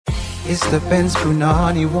It's the Benz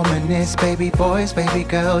Brunani womanist. Baby boys, baby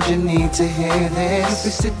girls, you need to hear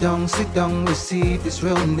this. Sit down, receive this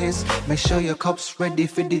realness. Make sure your cup's ready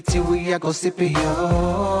for the tea. We are go sip it, yo.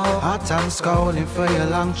 Hot time scrolling for your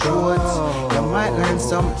long shorts. You might learn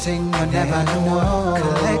something you never know.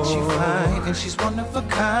 Collect you fine, and she's one of a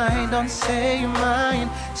kind. Don't say you mine,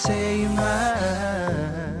 say you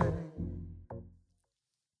mine.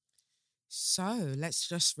 So let's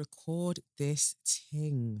just record this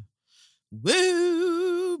thing.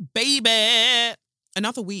 Woo, baby.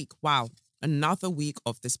 Another week. Wow. Another week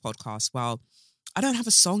of this podcast. Well, I don't have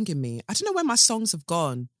a song in me. I don't know where my songs have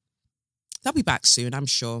gone. They'll be back soon, I'm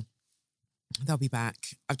sure. They'll be back.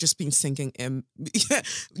 I've just been singing.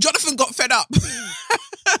 Jonathan got fed up.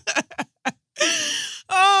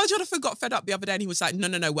 Oh, Jonathan got fed up the other day and he was like,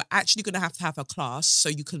 no, we're actually going to have a class so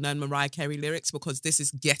you can learn Mariah Carey lyrics because this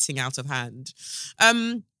is getting out of hand.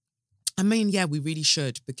 I mean, yeah, we really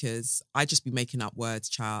should because I just be making up words,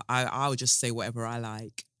 child. I would just say whatever I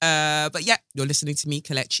like. But yeah, you're listening to me,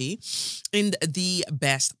 Kelechi, in the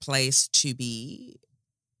best place to be.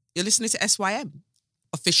 You're listening to SYM,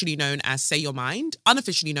 officially known as Say Your Mind,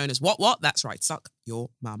 unofficially known as What? That's right, suck your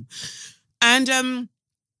mum. And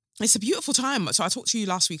it's a beautiful time. So I talked to you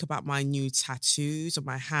last week about my new tattoos on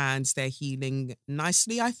my hands. They're healing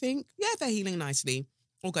nicely, I think. Yeah, they're healing nicely.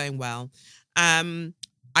 All going well.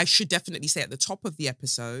 I should definitely say at the top of the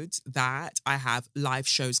episode that I have live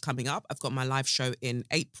shows coming up. I've got my live show in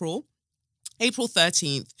April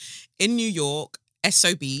 13th in New York,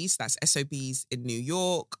 SOBs. That's SOBs in New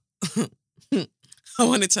York. I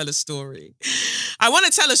want to tell a story.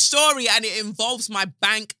 And it involves my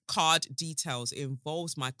bank card details. It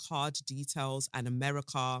involves my card details and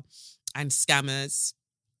America and scammers.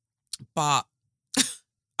 But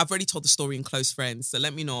I've already told the story in Close Friends, so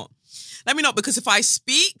let me not because if I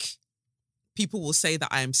speak, people will say that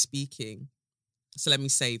I am speaking. So let me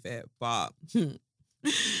save it. But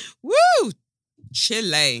woo,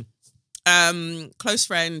 Chile. Close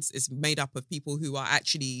Friends is made up of people who are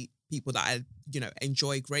actually people that I,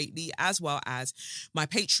 enjoy greatly, as well as my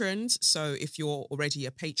patrons. So if you're already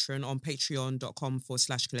a patron on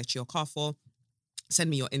patreon.com/Kelechi Okafor, send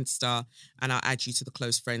me your Insta and I'll add you to the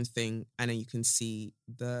Close Friends thing. And then you can see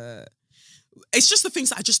it's just the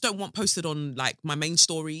things that I just don't want posted on like my main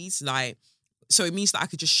stories. So it means that I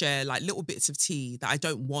could just share like little bits of tea that I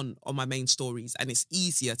don't want on my main stories. And it's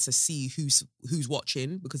easier to see who's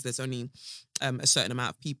watching because there's only a certain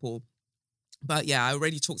amount of people. But yeah, I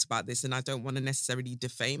already talked about this and I don't want to necessarily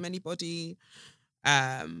defame anybody.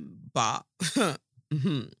 But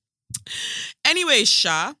anyway,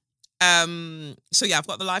 Sha. So yeah, I've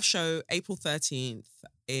got the live show April 13th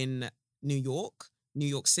in New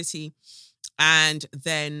York City. And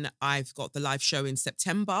then I've got the live show in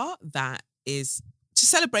September that is to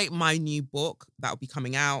celebrate my new book that will be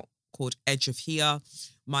coming out called Edge of Here,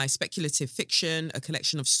 my speculative fiction, a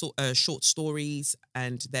collection of short stories,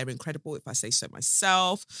 and they're incredible if I say so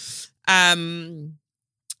myself.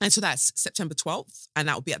 And so that's September 12th, and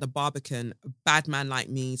that will be at the Barbican. Bad Man Like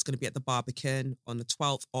Me is going to be at the Barbican on the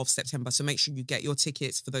 12th of September. So make sure you get your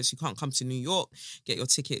tickets. For those who can't come to New York, get your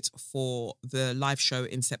tickets for the live show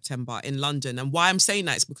in September in London. And why I'm saying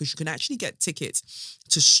that is because you can actually get tickets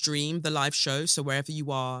to stream the live show. So wherever you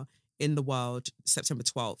are in the world, September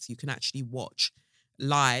 12th, you can actually watch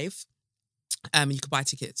live. You could buy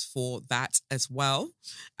tickets for that as well.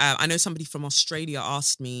 I know somebody from Australia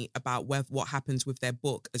asked me about what happens with their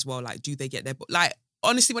book as well. Like, do they get their book? Like,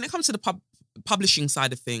 honestly, when it comes to the publishing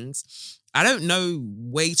side of things, I don't know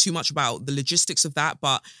way too much about the logistics of that,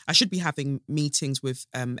 but I should be having meetings with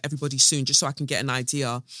everybody soon just so I can get an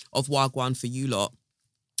idea of Wagwan for you lot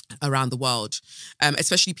around the world,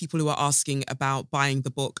 especially people who are asking about buying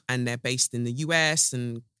the book and they're based in the US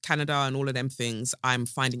and Canada and all of them things. I'm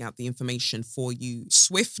finding out the information for you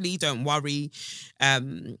swiftly. Don't worry.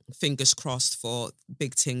 Fingers crossed for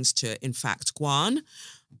big things to, in fact, go on.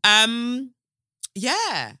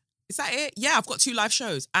 Yeah. Is that it? Yeah, I've got 2 live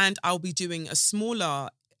shows and I'll be doing a smaller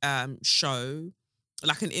show,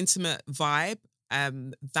 like an intimate vibe.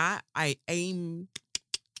 That I aim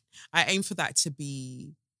for that to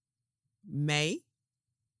be May.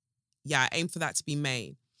 Yeah, I aim for that to be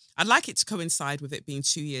May. I'd like it to coincide with it being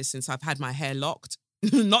 2 years since I've had my hair locked.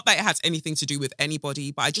 Not that it has anything to do with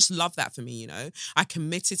anybody, but I just love that for me, I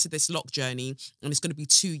committed to this lock journey and it's going to be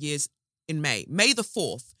 2 years in May. May the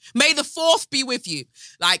 4th. May the 4th be with you.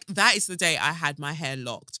 Like, that is the day I had my hair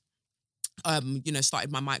locked.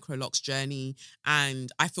 Started my micro locks journey,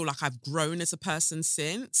 and I feel like I've grown as a person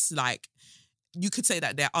since. Like, you could say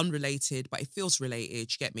that they're unrelated, but it feels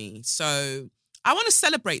related, you get me? So I want to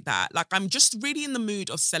celebrate that. Like, I'm just really in the mood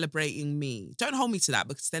of celebrating me. Don't hold me to that,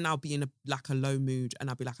 because then I'll be in a low mood and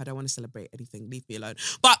I'll be like, I don't want to celebrate anything. Leave me alone.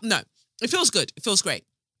 But no, it feels good. It feels great.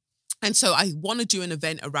 And so I want to do an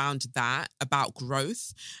event around that, about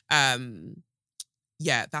growth.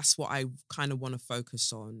 Yeah, that's what I kind of want to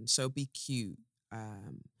focus on. So it'll be cute. I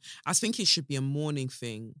was thinking it should be a morning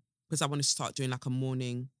thing, because I want to start doing like a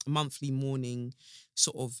monthly morning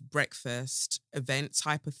sort of breakfast event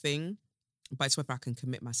type of thing. But it's whether I can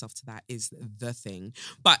commit myself to that is the thing.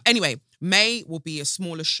 But anyway, May will be a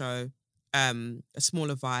smaller show, a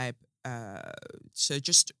smaller vibe. So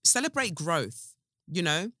just celebrate growth, you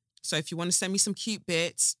know? So if you want to send me some cute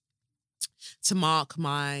bits to mark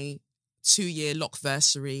my 2-year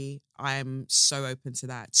lockversary, I'm so open to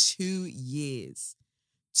that. 2 years.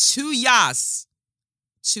 2 years.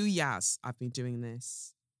 2 years I've been doing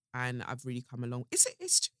this, and I've really come along. It's 2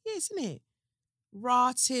 years, isn't it?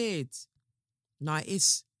 Rotted. No, it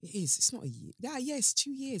is. It's not a year. Yeah, it's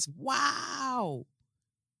 2 years. Wow.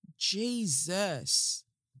 Jesus.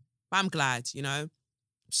 But I'm glad, you know.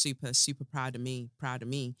 Super, super proud of me.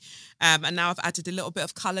 And now I've added a little bit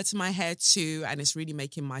of colour to my hair too, and it's really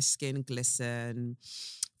making my skin glisten.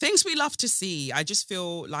 Things we love to see. I just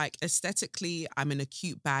feel like aesthetically, I'm in a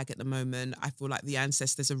cute bag at the moment. I feel like the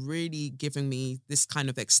ancestors are really giving me this kind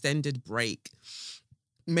of extended break.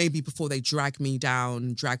 Maybe before they drag me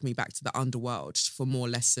back to the underworld for more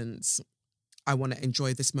lessons. I want to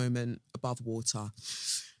enjoy this moment above water.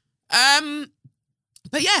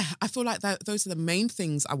 But yeah, I feel like those are the main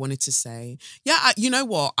things I wanted to say. Yeah, you know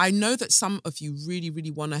what? I know that some of you really, really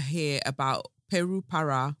want to hear about Peru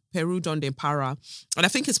Donde Para. And I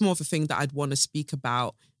think it's more of a thing that I'd want to speak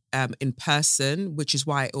about in person, which is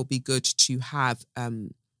why it'll be good to have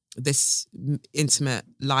this intimate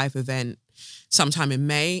live event sometime in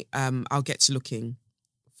May. I'll get to looking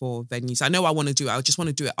for venues. I know I want to do it. I just want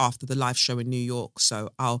to do it after the live show in New York. So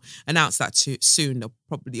I'll announce that soon.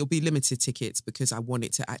 It'll be limited tickets, because I want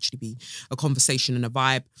it to actually be a conversation and a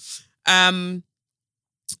vibe.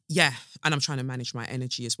 Yeah. And I'm trying to manage my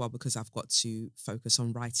energy as well, because I've got to focus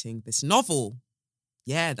on writing this novel.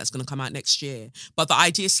 Yeah, that's going to come out next year. But the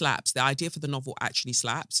idea slaps. The idea for the novel actually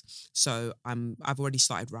slaps. So I've already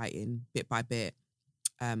started writing bit by bit.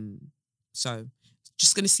 So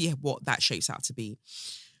just going to see what that shapes out to be.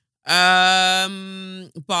 But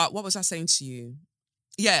what was I saying to you?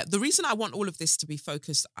 Yeah, the reason I want all of this to be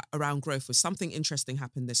focused around growth was something interesting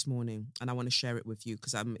happened this morning, and I want to share it with you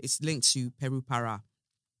because it's linked to Peru Para.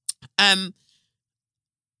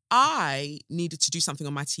 I needed to do something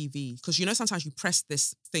on my TV because, you know, sometimes you press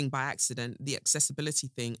this thing by accident, the accessibility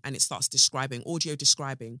thing, and it starts audio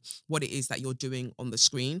describing what it is that you're doing on the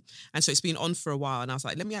screen. And so it's been on for a while, and I was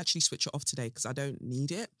like, let me actually switch it off today because I don't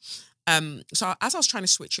need it. So as I was trying to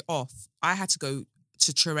switch it off, I had to go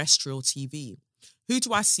to terrestrial TV. Who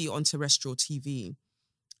do I see on terrestrial TV?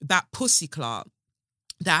 That pussy Clark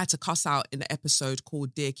that I had to cuss out in the episode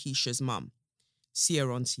called Dear Keisha's Mum. See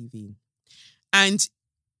her on TV. And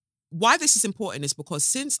why this is important is because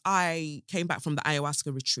since I came back from the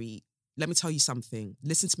ayahuasca retreat, let me tell you something.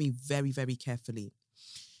 Listen to me very, very carefully.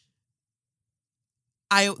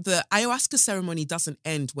 The ayahuasca ceremony doesn't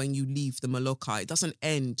end when you leave the Maloka. It doesn't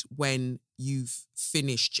end when you've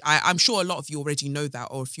finished. I'm sure a lot of you already know that,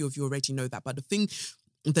 or a few of you already know that. But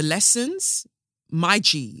the lessons, my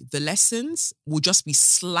G, the lessons will just be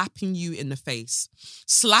slapping you in the face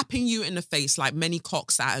like many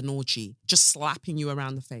cocks at an orgy, just slapping you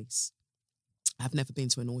around the face. I've never been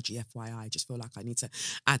to an orgy, FYI. I just feel like I need to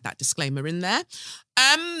add that disclaimer in there.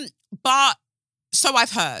 But so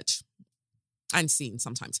I've heard and seen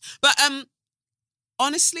sometimes. But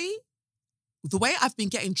honestly, the way I've been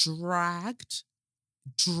getting dragged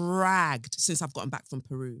since I've gotten back from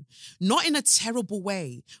Peru, not in a terrible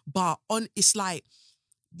way, but it's like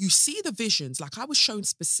you see the visions. Like I was shown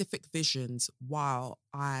specific visions while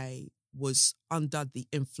I was under the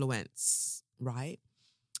influence, right?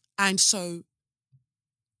 And so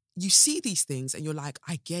you see these things and you're like,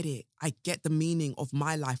 I get it. I get the meaning of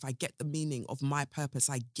my life. I get the meaning of my purpose.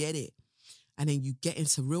 I get it. And then you get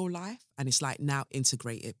into real life and it's like, now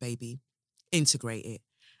integrate it, baby. Integrate it.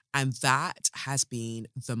 And that has been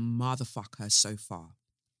the motherfucker so far.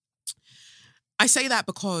 I say that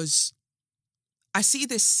because I see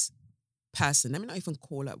this person. Let me not even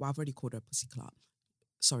call her. Well, I've already called her a pussy clut.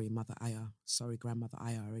 Sorry, Mother Aya. Sorry, Grandmother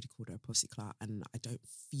Aya. I already called her a pussy clut and I don't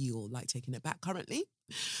feel like taking it back currently.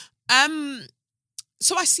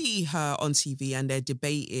 So I see her on TV and they're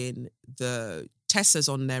debating Tessa's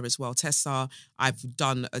on there as well. Tessa, I've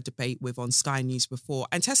done a debate with on Sky News before.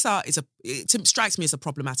 And Tessa strikes me as a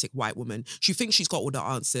problematic white woman. She thinks she's got all the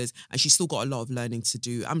answers and she's still got a lot of learning to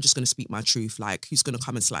do. I'm just going to speak my truth. Like, who's going to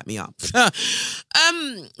come and slap me up?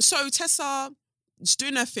 So Tessa is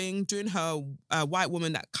doing her thing, doing her white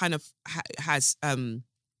woman that kind of has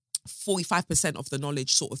 45% of the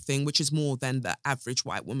knowledge sort of thing, which is more than the average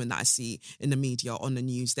white woman that I see in the media, on the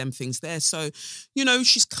news, them things there. So,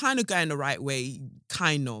 she's kind of going the right way,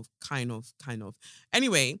 kind of.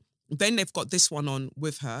 Anyway, then they've got this one on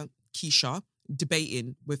with her, Keisha,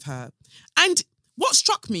 debating with her. And what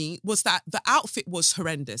struck me was that the outfit was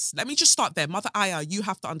horrendous. Let me just start there. Mother Aya, you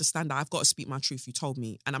have to understand that I've got to speak my truth. You told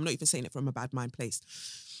me, and I'm not even saying it from a bad mind place.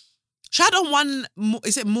 She had on one,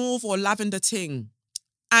 is it mauve or lavender ting?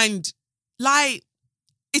 And like,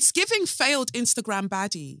 it's giving failed Instagram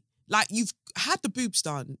baddie. Like, you've had the boobs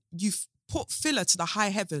done. You've put filler to the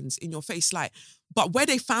high heavens in your face. Like, but where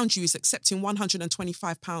they found you is accepting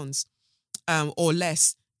 £125 or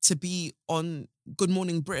less to be on Good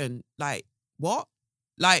Morning Britain. Like, what?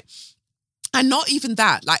 Like, and not even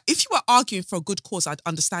that. Like, if you were arguing for a good cause, I'd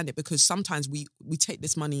understand it, because sometimes we take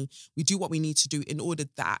this money, we do what we need to do in order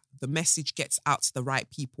that the message gets out to the right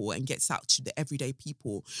people and gets out to the everyday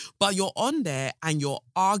people. But you're on there and you're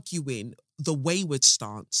arguing the wayward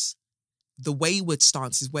stance. The wayward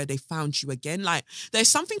stance is where they found you again. Like, there's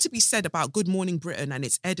something to be said about Good Morning Britain and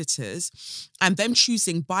its editors and them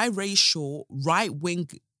choosing biracial, right-wing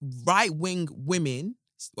women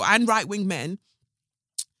and right-wing men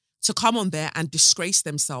to come on there and disgrace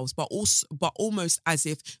themselves, but almost as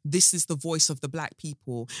if this is the voice of the black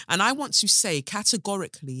people. And I want to say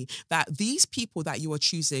categorically that these people that you are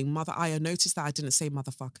choosing, Mother Aya, notice that I didn't say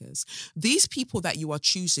motherfuckers. These people that you are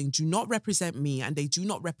choosing do not represent me, and they do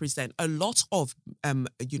not represent a lot of,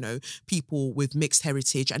 people with mixed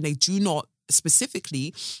heritage, and they do not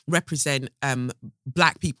specifically represent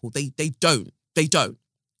black people. They don't.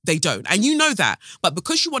 And you know that. But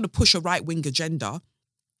because you want to push a right-wing agenda,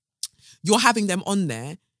 you're having them on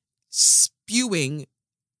there spewing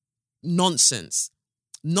nonsense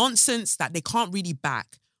that they can't really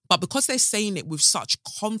back. But because they're saying it with such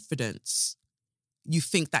confidence, you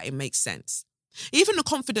think that it makes sense. Even the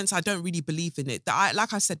confidence, I don't really believe in it.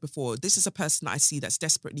 Like I said before, this is a person that I see that's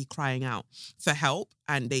desperately crying out for help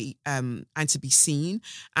and and to be seen.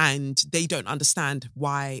 And they don't understand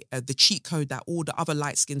why the cheat code that all the other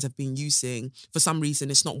light skins have been using, for some reason,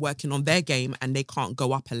 it's not working on their game and they can't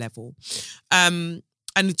go up a level. And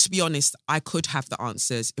to be honest, I could have the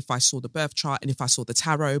answers if I saw the birth chart and if I saw the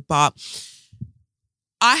tarot, but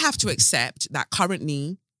I have to accept that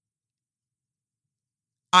currently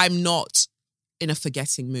I'm not in a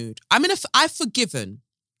forgetting mood. I've forgiven.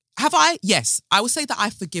 Have I? Yes, I would say that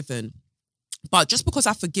I've forgiven. But just because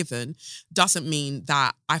I've forgiven doesn't mean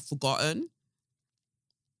that I've forgotten.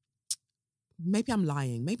 Maybe I'm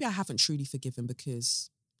lying. Maybe I haven't truly forgiven, because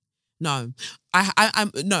no,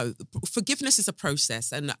 no. Forgiveness is a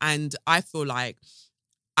process, and I feel like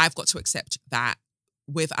I've got to accept that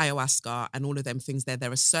with ayahuasca and all of them things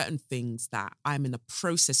there are certain things that I'm in the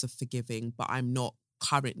process of forgiving, but I'm not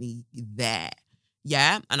currently there.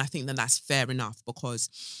 Yeah. And I think that that's fair enough, because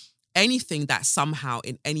anything that somehow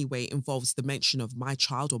in any way involves the mention of my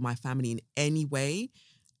child or my family in any way,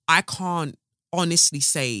 I can't honestly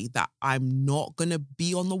say that I'm not going to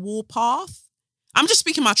be on the warpath. I'm just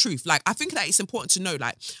speaking my truth. Like, I think that it's important to know,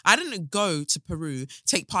 like, I didn't go to Peru,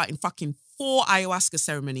 take part in fucking 4 ayahuasca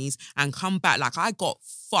ceremonies and come back. Like, I got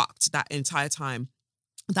fucked that entire time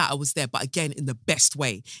that I was there, but again, in the best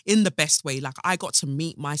way. Like, I got to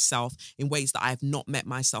meet myself in ways that I have not met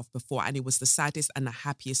myself before. And it was the saddest and the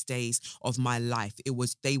happiest days of my life.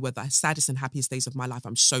 They were the saddest and happiest days of my life.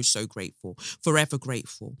 I'm so, so grateful, forever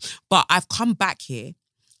grateful. But I've come back here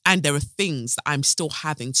and there are things that I'm still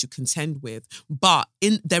having to contend with. But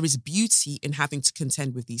there is beauty in having to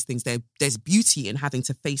contend with these things. There's beauty in having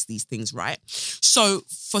to face these things, right? So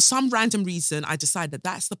for some random reason, I decided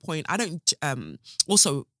that's the point. I don't,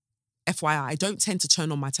 also, FYI, I don't tend to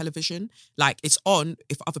turn on my television. Like, it's on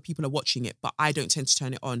if other people are watching it, but I don't tend to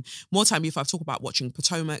turn it on. More time, if I talk about watching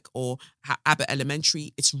Potomac or Abbott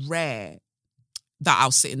Elementary, it's rare that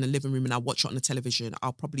I'll sit in the living room and I'll watch it on the television.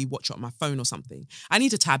 I'll probably watch it on my phone or something. I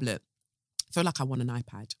need a tablet. I feel like I want an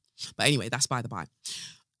iPad. But anyway, that's by the by.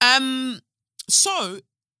 So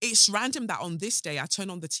it's random that on this day, I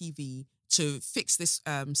turn on the TV to fix this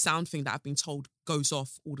sound thing that I've been told goes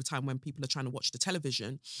off all the time when people are trying to watch the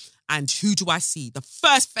television. And who do I see? The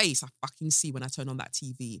first face I fucking see when I turn on that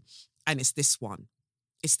TV. And it's this one.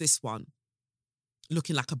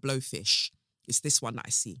 Looking like a blowfish. It's this one that I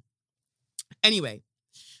see. Anyway,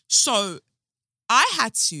 so I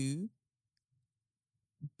had to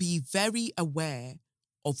be very aware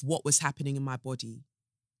of what was happening in my body.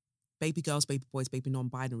 Baby girls, baby boys, baby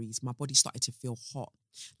non-binaries, my body started to feel hot.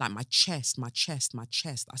 Like my chest, I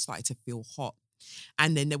started to feel hot.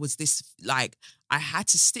 And then there was this, like, I had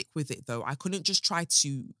to stick with it though. I couldn't just try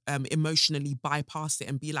to emotionally bypass it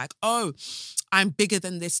and be like, oh, I'm bigger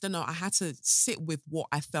than this. No, I had to sit with what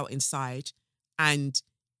I felt inside. And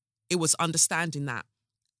it was understanding that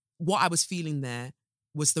what I was feeling there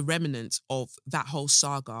was the remnant of that whole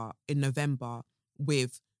saga in November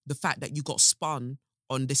with the fact that you got spun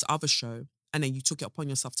on this other show and then you took it upon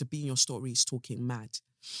yourself to be in your stories talking mad.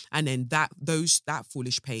 And then that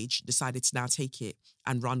foolish page decided to now take it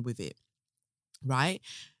and run with it, right?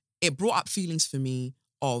 It brought up feelings for me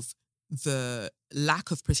of the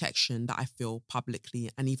lack of protection that I feel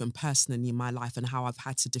publicly and even personally in my life, and how I've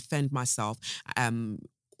had to defend myself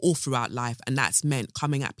all throughout life. And that's meant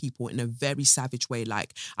coming at people in a very savage way.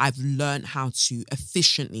 Like, I've learned how to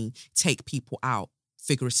efficiently take people out,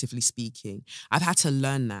 figuratively speaking. I've had to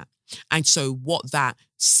learn that. And so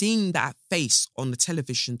seeing that face on the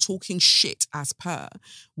television, talking shit as per,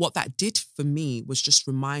 what that did for me was just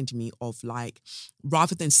remind me of, like,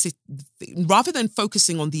 rather than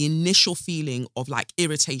focusing on the initial feeling of like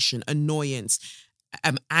irritation, annoyance,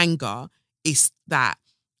 anger, is that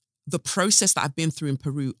the process that I've been through in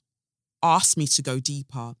Peru asked me to go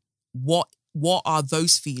deeper. What are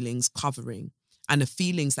those feelings covering? And the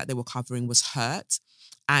feelings that they were covering was hurt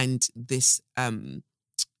and this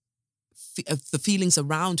the feelings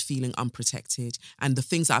around feeling unprotected and the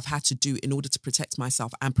things that I've had to do in order to protect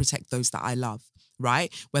myself and protect those that I love,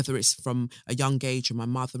 right? Whether it's from a young age and my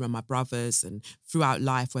mother and my brothers and throughout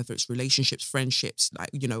life, whether it's relationships, friendships, like,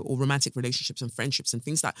 you know, or romantic relationships and friendships and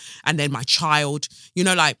things and then my child, you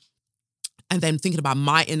know, like, and then thinking about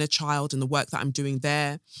my inner child and the work that I'm doing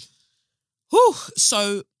there. Whew.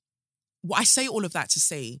 So I say all of that to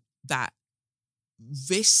say that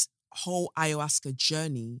this whole ayahuasca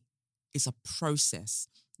journey is a process.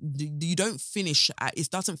 You don't finish, it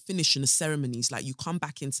doesn't finish in the ceremonies. Like, you come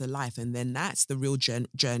back into life and then that's the real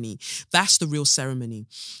journey. That's the real ceremony.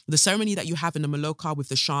 The ceremony that you have in the Maloka with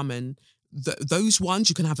the shaman, those ones,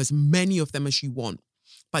 you can have as many of them as you want.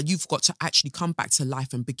 But you've got to actually come back to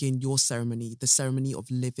life and begin your ceremony, the ceremony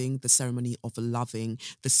of living, the ceremony of loving,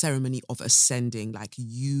 the ceremony of ascending. Like,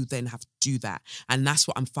 you then have to do that. And that's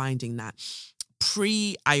what I'm finding, that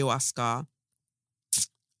pre-ayahuasca,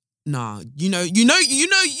 nah, you know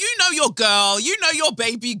your girl, you know your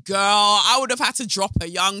baby girl. I would have had to drop a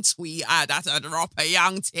young tweet, I'd had to drop a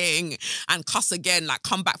young ting and cuss again, like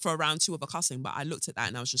come back for a round 2 of a cussing. But I looked at that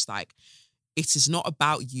and I was just like, it is not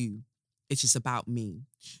about you. It is about me.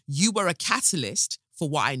 You were a catalyst for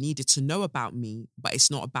what I needed to know about me, but it's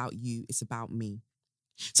not about you. It's about me.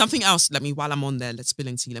 Something else, while I'm on there, let's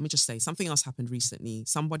spilling tea. Let me just say, something else happened recently.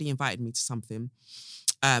 Somebody invited me to something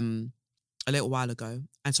a little while ago.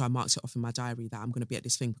 And so I marked it off in my diary that I'm going to be at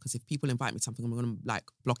this thing, because if people invite me to something, I'm going to like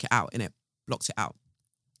block it out, innit? Blocked it out.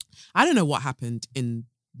 I don't know what happened in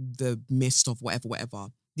the midst of whatever.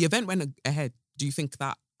 The event went ahead. Do you think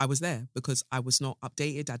that I was there? Because I was not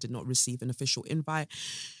updated. I did not receive an official invite.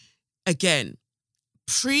 Again,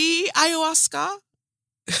 pre-ayahuasca,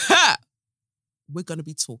 we're going to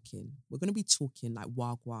be talking. We're going to be talking like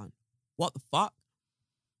wagwan. What the fuck?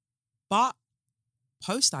 But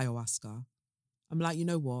post-ayahuasca, I'm like, you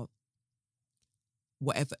know what?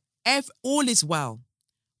 Whatever. All is well.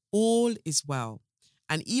 All is well.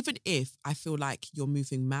 And even if I feel like you're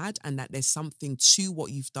moving mad and that there's something to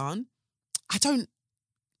what you've done, I don't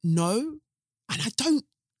know and I don't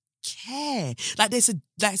care. Like that's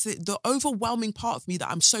the overwhelming part of me that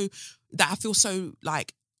I feel so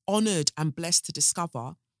like honored and blessed to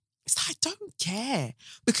discover. It's that I don't care,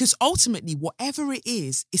 because ultimately whatever it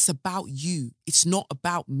is, it's about you. It's not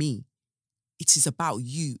about me. It is about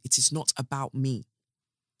you. It is not about me.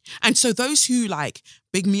 And so those who like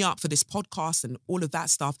big me up for this podcast and all of that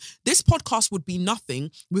stuff, this podcast would be nothing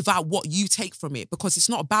without what you take from it, because it's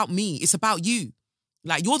not about me. It's about you.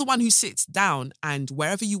 Like, you're the one who sits down and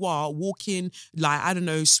wherever you are, walking, like, I don't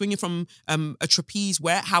know, swinging from a trapeze,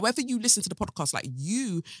 however you listen to the podcast, like,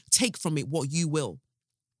 you take from it what you will.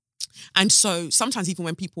 And so sometimes even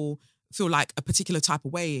when people feel like a particular type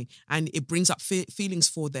of way and it brings up feelings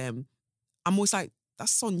for them, I'm always like,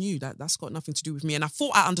 that's on you. That's got nothing to do with me. And I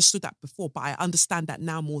thought I understood that before, but I understand that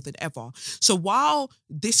now more than ever. So while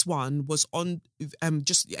this one was on,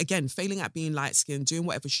 just again, failing at being light-skinned, doing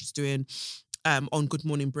whatever she's doing, on Good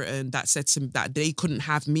Morning Britain, that said to me that they couldn't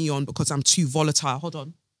have me on because I'm too volatile. Hold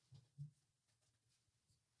on.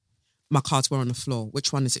 my cards were on the floor.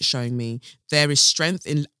 Which one is it showing me? There is strength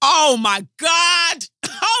in... Oh, my God.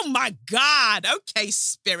 Oh, my God. Okay,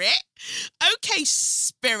 spirit. Okay,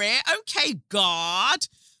 spirit. Okay, God.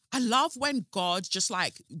 I love when God just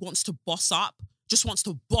like wants to boss up. Just wants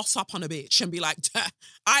to boss up on a bitch and be like,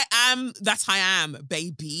 I am that I am,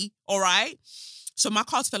 baby. All right? So my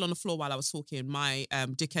cards fell on the floor while I was talking. My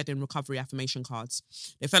dickhead in recovery affirmation cards.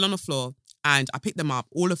 They fell on the floor and I picked them up.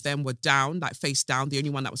 All of them were down, like face down. The only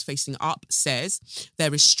one that was facing up says,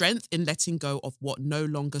 there is strength in letting go of what no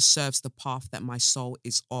longer serves the path that my soul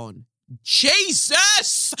is on.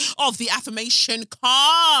 Jesus of the affirmation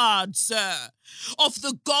cards, of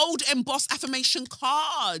the gold embossed affirmation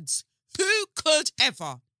cards. Who could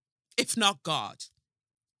ever, if not God?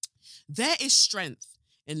 There is strength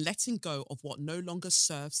in letting go of what no longer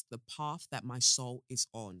serves the path that my soul is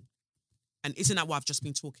on. And isn't that what I've just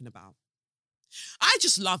been talking about? I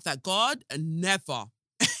just love that God never,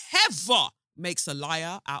 ever makes a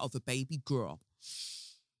liar out of a baby girl.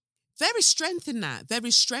 There is strength in that. There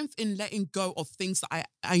is strength in letting go of things that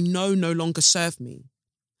I know no longer serve me.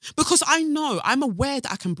 Because I'm aware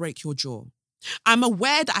that I can break your jaw. I'm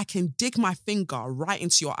aware that I can dig my finger right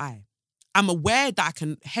into your eye. I'm aware that I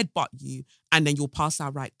can headbutt you and then you'll pass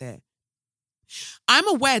out right there. I'm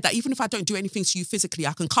aware that even if I don't do anything to you physically,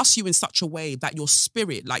 I can cuss you in such a way that your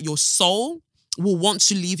spirit, like your soul, will want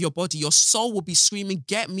to leave your body. Your soul will be screaming,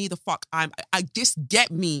 get me the fuck, just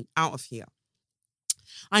get me out of here.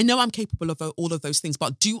 I know I'm capable of all of those things,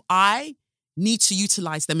 but do I need to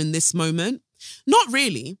utilize them in this moment? Not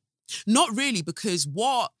really. Not really, because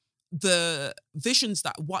the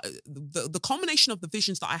combination of the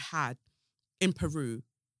visions that I had in Peru,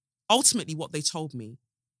 ultimately what they told me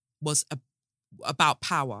was about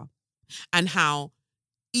power and how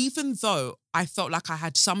even though I felt like I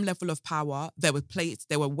had some level of power, there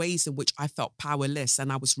were ways in which I felt powerless and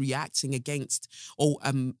I was reacting against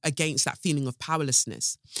that feeling of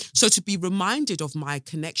powerlessness. So to be reminded of my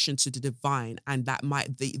connection to the divine and that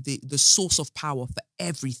the source of power for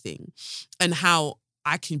everything and how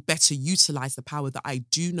I can better utilize the power that I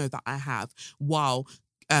do know that I have while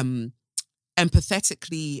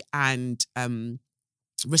empathetically and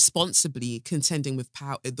responsibly contending with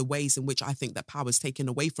power, the ways in which I think that power is taken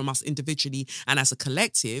away from us individually and as a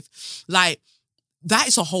collective, like that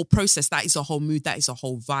is a whole process, that is a whole mood, that is a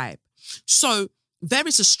whole vibe. So there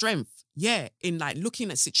is a strength, in like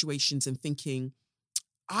looking at situations and thinking,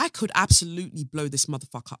 I could absolutely blow this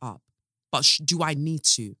motherfucker up, but do I need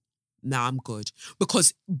to? Nah, I'm good.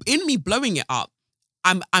 Because in me blowing it up,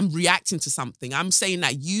 I'm reacting to something. I'm saying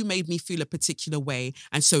that you made me feel a particular way.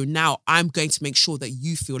 And so now I'm going to make sure that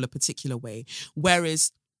you feel a particular way.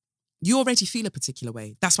 Whereas you already feel a particular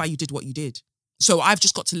way. That's why you did what you did. So I've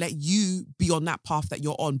just got to let you be on that path that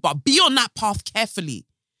you're on. But be on that path carefully.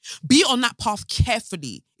 Be on that path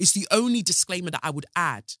carefully is the only disclaimer that I would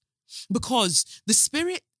add. Because the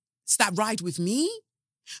spirits that ride with me,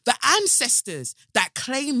 the ancestors that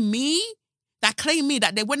claim me, that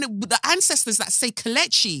the ancestors that say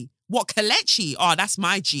Kelechi, what Kelechi? Oh, that's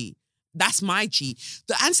my G. That's my G.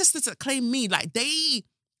 The ancestors that claim me, like they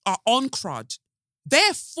are on crud.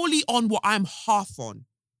 They're fully on what I'm half on.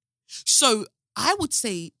 So I would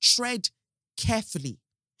say tread carefully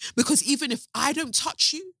because even if I don't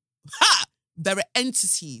touch you, there are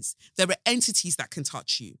entities that can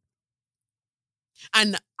touch you.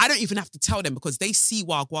 And I don't even have to tell them because they see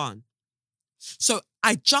Wagwan. So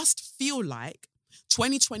I just feel like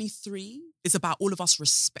 2023 is about all of us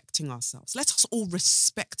respecting ourselves. Let us all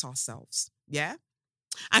respect ourselves, yeah?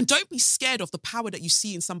 And don't be scared of the power that you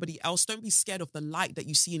see in somebody else. Don't be scared of the light that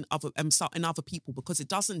you see in other people because it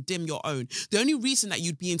doesn't dim your own. The only reason that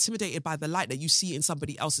you'd be intimidated by the light that you see in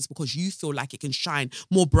somebody else is because you feel like it can shine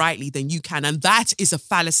more brightly than you can. And that is a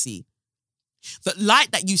fallacy. The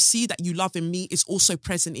light that you see that you love in me is also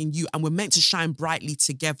present in you and we're meant to shine brightly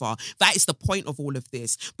together. That is the point of all of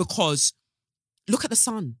this because look at the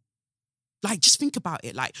sun. Like, just think about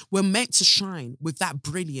it. Like, we're meant to shine with that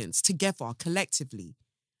brilliance together, collectively.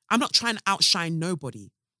 I'm not trying to outshine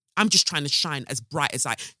nobody. I'm just trying to shine as bright as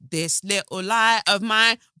this little light of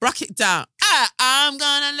mine. Broke it down. I'm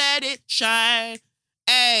gonna let it shine.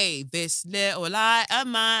 Hey, this little light of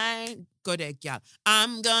mine. Go there, gal.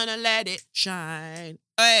 I'm gonna let it shine.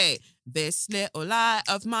 Hey, this little light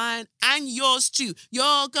of mine and yours too.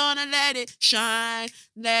 You're gonna let it shine.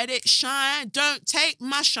 Let it shine. Don't take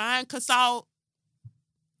my shine because I'll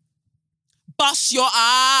bust your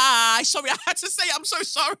eye. Sorry, I had to say it. I'm so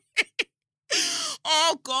sorry.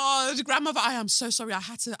 Oh God, grandmother, I am so sorry. I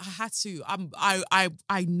had to.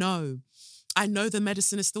 I know. I know the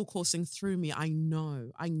medicine is still coursing through me. I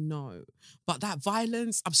know. But that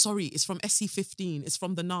violence, I'm sorry, it's from SC15. It's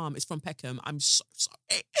from the NAM. It's from Peckham. I'm so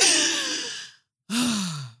sorry.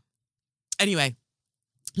 Anyway,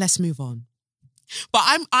 let's move on. But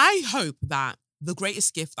I hope that the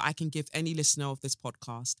greatest gift that I can give any listener of this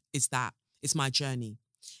podcast is that it's my journey.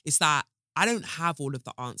 It's that I don't have all of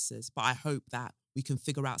the answers, but I hope that we can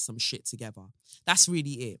figure out some shit together. That's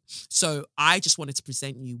really it. So I just wanted to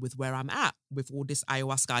present you with where I'm at with all this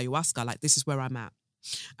ayahuasca. Like, this is where I'm at.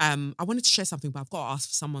 I wanted to share something, but I've got to ask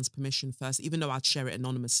for someone's permission first, even though I'd share it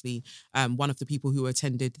anonymously. One of the people who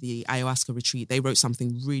attended the ayahuasca retreat, they wrote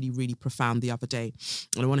something really, really profound the other day.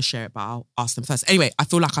 And I want to share it, but I'll ask them first. Anyway, I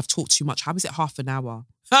feel like I've talked too much. How is it half an hour?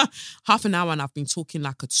 Half an hour and I've been talking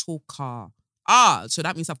like a talker. So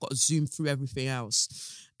that means I've got to zoom through everything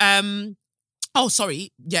else. Oh,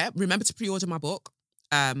 sorry. Yeah, remember to pre-order my book.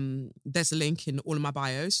 There's a link in all of my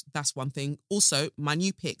bios. That's one thing. Also, my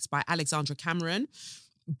new picks by Alexandra Cameron.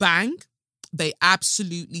 Bang. They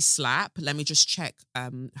absolutely slap. Let me just check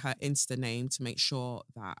her Insta name to make sure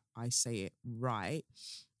that I say it right.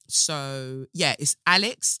 So, yeah, it's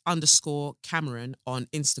Alex_Cameron on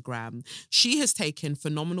Instagram. She has taken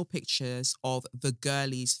phenomenal pictures of the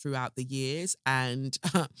girlies throughout the years, and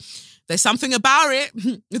there's something about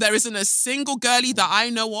it. There isn't a single girlie that I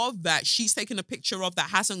know of that she's taken a picture of that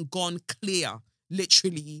hasn't gone clear,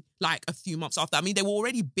 literally, like a few months after. I mean, they were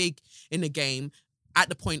already big in the game at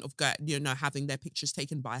the point of, having their pictures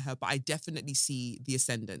taken by her, but I definitely see the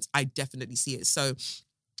ascendance. I definitely see it. So,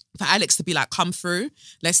 for Alex to be like, come through,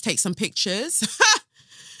 let's take some pictures.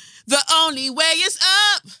 The only way is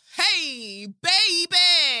up. Hey,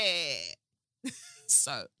 baby.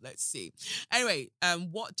 So let's see. Anyway,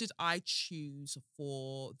 what did I choose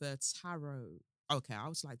for the tarot? Okay, I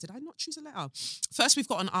was like, did I not choose a letter? First, we've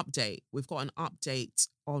got an update. We've got an update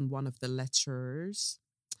on one of the letters.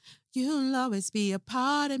 You'll always be a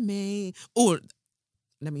part of me. Or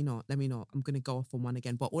let me not. I'm going to go off on one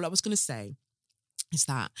again. But all I was going to say is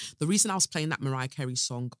that the reason I was playing that Mariah Carey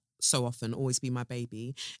song so often, Always Be My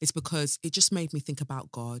Baby, is because it just made me think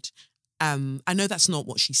about God. I know that's not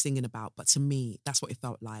what she's singing about, but to me, that's what it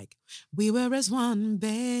felt like. We were as one,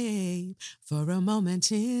 babe, for a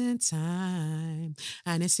moment in time,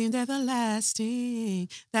 and it seemed everlasting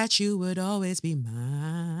that you would always be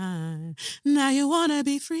mine. Now you want to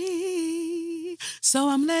be free, so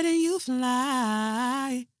I'm letting you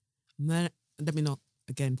fly. Let me not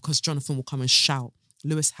again, because Jonathan will come and shout.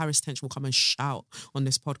 Lewis Harris Tench will come and shout on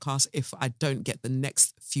this podcast if I don't get the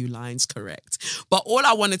next few lines correct. But all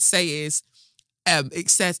I wanted to say is, it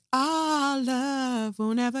says, our love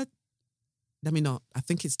will never... Let me not. I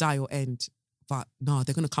think it's die or end. But no,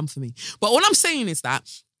 they're going to come for me. But all I'm saying is that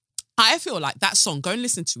I feel like that song, go and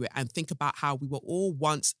listen to it and think about how we were all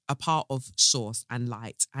once a part of source and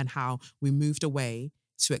light, and how we moved away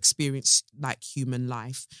to experience like human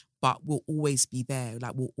life, but we'll always be there.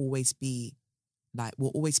 We'll always be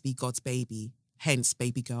God's baby. Hence,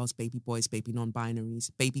 baby girls, baby boys, baby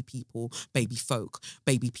non-binaries, baby people, baby folk,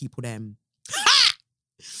 baby people them. Ha!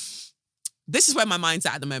 This is where my mind's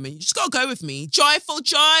at the moment. You just got to go with me. Joyful,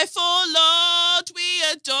 joyful Lord, we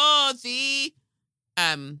adore thee.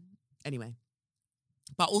 Anyway.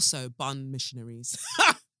 But also bun missionaries.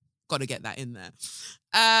 Got to get that in there.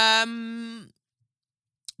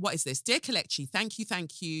 What is this? Dear Kelechi, thank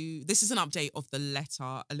you. This is an update of the letter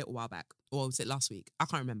a little while back. Or was it last week? I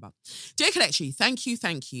can't remember. Dear Kelechi, thank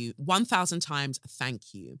you. 1,000 times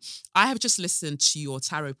thank you. I have just listened to your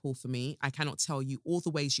tarot pull for me. I cannot tell you all the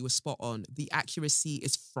ways you were spot on. The accuracy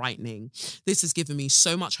is frightening. This has given me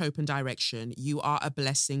so much hope and direction. You are a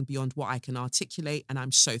blessing beyond what I can articulate, and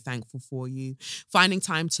I'm so thankful for you. Finding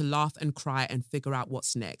time to laugh and cry and figure out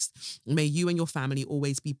what's next. May you and your family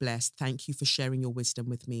always be blessed. Thank you for sharing your wisdom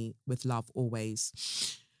with me. With love, always.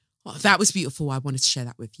 Oh, that was beautiful. I wanted to share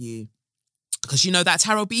that with you. Because you know that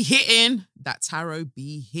tarot be hitting.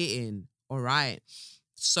 All right.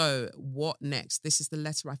 So what next? This is the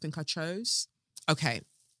letter I think I chose. Okay.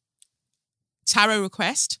 Tarot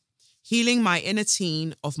request. Healing my inner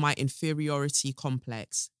teen of my inferiority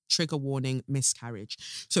complex. Trigger warning, miscarriage.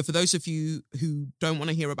 So for those of you who don't want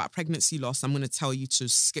to hear about pregnancy loss, I'm going to tell you to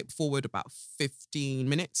skip forward about 15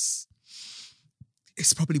 minutes.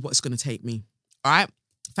 It's probably what it's going to take me. All right.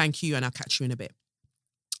 Thank you. And I'll catch you in a bit.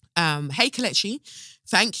 Hey, Kelechi,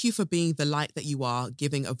 thank you for being the light that you are,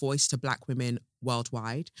 giving a voice to Black women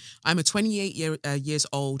worldwide. I'm a 28 years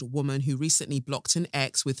old woman who recently blocked an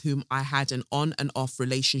ex with whom I had an on and off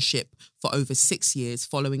relationship for over 6 years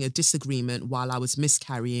following a disagreement while I was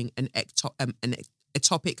miscarrying an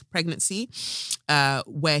ectopic pregnancy,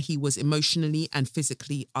 where he was emotionally and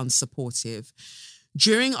physically unsupportive.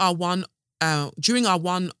 During our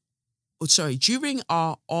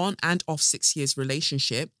on and off 6 years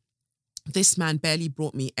relationship, this man barely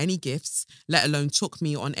brought me any gifts, let alone took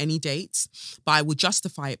me on any dates, but I would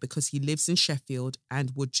justify it because he lives in Sheffield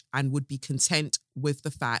and would be content with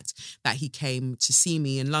the fact that he came to see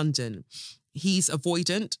me in London. He's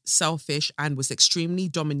avoidant, selfish, and was extremely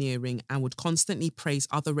domineering and would constantly praise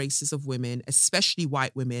other races of women, especially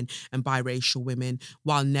white women and biracial women,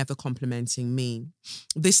 while never complimenting me.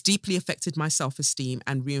 This deeply affected my self-esteem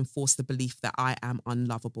and reinforced the belief that I am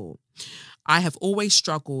unlovable. I have always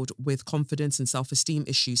struggled with confidence and self-esteem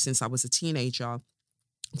issues since I was a teenager.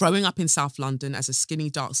 Growing up in South London as a skinny,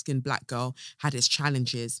 dark-skinned black girl had its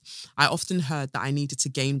challenges. I often heard that I needed to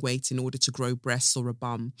gain weight in order to grow breasts or a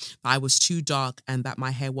bum, that I was too dark and that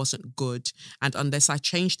my hair wasn't good, and unless I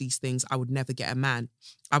changed these things, I would never get a man.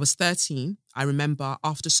 I was 13. I remember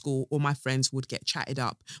after school, all my friends would get chatted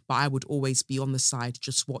up, but I would always be on the side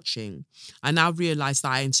just watching. I now realise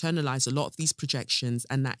that I internalise a lot of these projections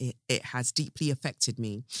and that it has deeply affected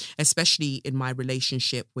me, especially in my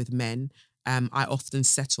relationship with men. I often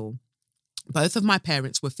settle. Both of my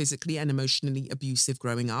parents were physically and emotionally abusive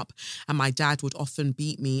growing up, and my dad would often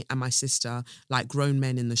beat me and my sister like grown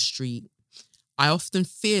men in the street. I often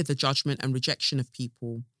fear the judgment and rejection of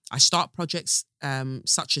people. I start projects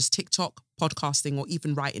such as TikTok, podcasting, or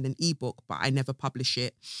even writing an ebook, but I never publish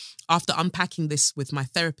it. After unpacking this with my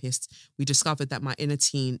therapist, we discovered that my inner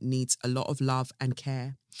teen needs a lot of love and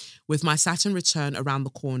care. With my Saturn return around the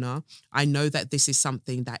corner, I know that this is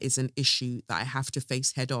something that is an issue that I have to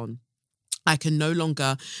face head on. I can no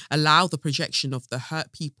longer allow the projection of the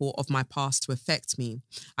hurt people of my past to affect me.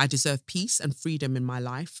 I deserve peace and freedom in my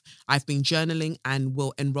life. I've been journaling and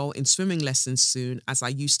will enroll in swimming lessons soon, as I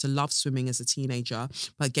used to love swimming as a teenager,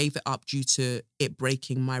 but gave it up due to it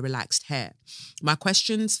breaking my relaxed hair. My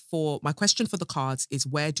question for the cards is,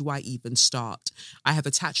 where do I even start? I have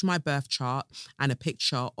attached my birth chart and a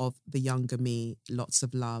picture of the younger me. Lots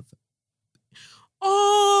of love.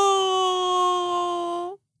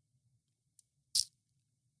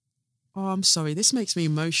 Oh, I'm sorry. This makes me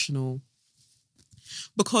emotional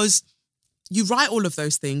because you write all of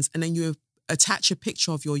those things and then you attach a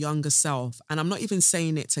picture of your younger self. And I'm not even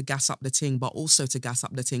saying it to gas up the ting, but also to gas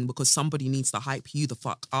up the ting because somebody needs to hype you the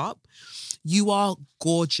fuck up. You are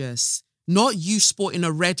gorgeous. Not you sporting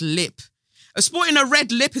a red lip. Sporting a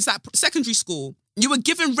red lip is at secondary school. You were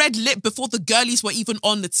given red lip before the girlies were even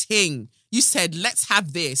on the ting. You said, let's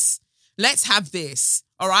have this. Let's have this.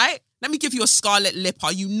 All right? Let me give you a scarlet lip.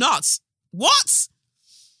 Are you nuts? What?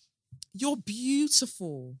 You're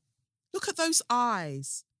beautiful. Look at those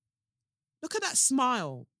eyes. Look at that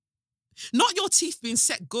smile. Not your teeth being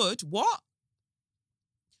set good. What?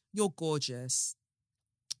 You're gorgeous.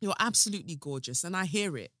 You're absolutely gorgeous. And I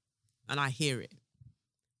hear it.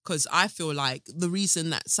 Because I feel like the reason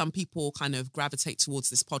that some people kind of gravitate towards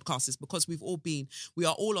this podcast is because we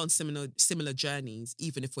are all on similar journeys,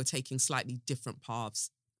 even if we're taking slightly different paths.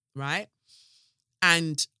 Right?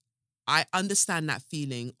 And I understand that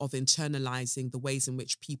feeling of internalizing the ways in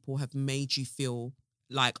which people have made you feel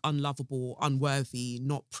like unlovable, unworthy,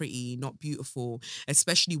 not pretty, not beautiful,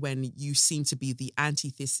 especially when you seem to be the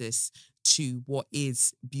antithesis to what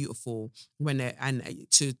is beautiful, and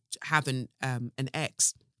to have an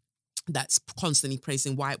ex that's constantly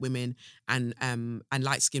praising white women and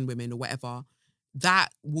light-skinned women or whatever, that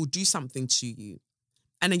will do something to you.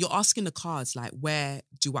 And then you're asking the cards, like, where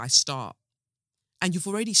do I start? And you've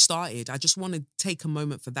already started. I just want to take a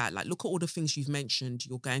moment for that. Like, look at all the things you've mentioned.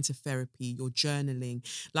 You're going to therapy, you're journaling.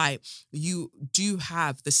 Like, you do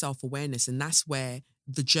have the self-awareness, and that's where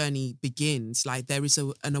the journey begins. Like, there is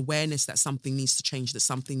an awareness that something needs to change, that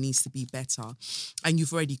something needs to be better. And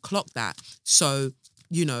you've already clocked that. So,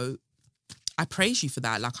 you know, I praise you for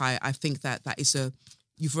that. Like, I think that is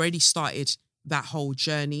you've already started that whole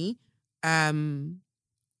journey.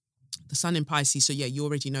 The sun in Pisces. So yeah, you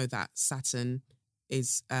already know that Saturn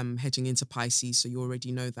is heading into Pisces. So you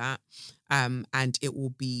already know that. And it will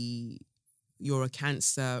be, you're a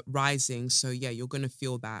Cancer rising. So yeah, you're going to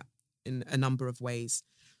feel that in a number of ways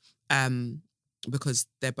because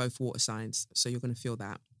they're both water signs. So you're going to feel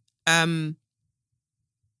that.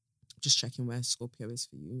 Just checking where Scorpio is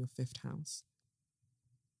for you in your 5th house.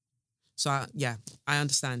 So I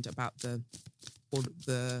understand about with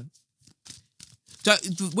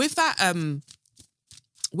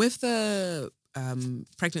the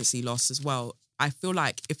pregnancy loss as well. I feel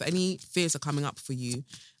like if any fears are coming up for you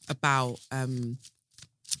about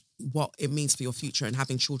what it means for your future and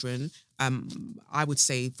having children, I would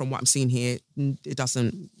say from what I'm seeing here, it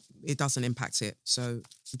doesn't impact it. So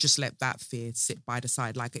just let that fear sit by the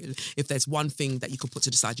side. Like if there's one thing that you could put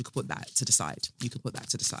to the side, you could put that to the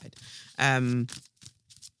side.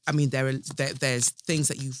 I mean, there's things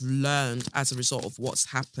that you've learned as a result of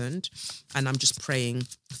what's happened, and I'm just praying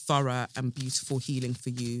thorough and beautiful healing for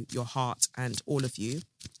you, your heart, and all of you.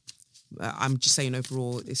 I'm just saying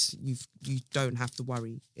overall, you don't have to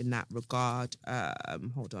worry in that regard.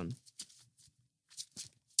 Hold on.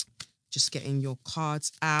 Just getting your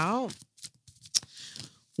cards out.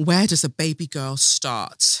 Where does a baby girl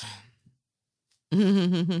start?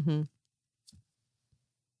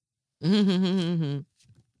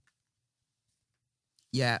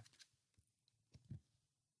 Yeah.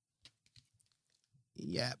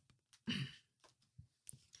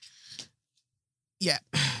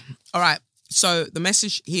 All right. So the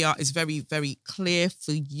message here is very, very clear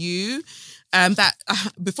for you. That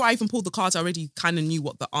before I even pulled the cards, I already kind of knew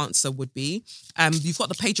what the answer would be. You've got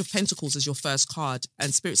the Page of Pentacles as your first card,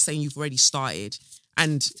 and Spirit's saying you've already started,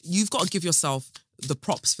 and you've got to give yourself the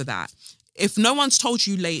props for that. If no one's told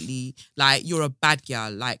you lately, like, you're a bad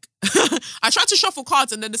girl, like, I tried to shuffle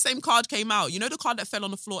cards and then the same card came out. You know the card that fell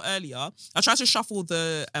on the floor earlier? I tried to shuffle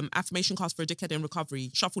the affirmation cards for a dickhead in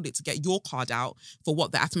recovery, shuffled it to get your card out for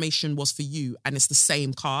what the affirmation was for you, and it's the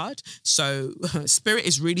same card. So Spirit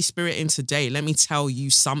is really spiriting today. Let me tell you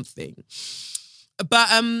something. But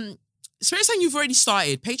Spirit's saying you've already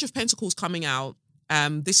started. Page of Pentacles coming out.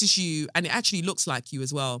 This is you, and it actually looks like you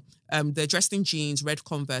as well. They're dressed in jeans, red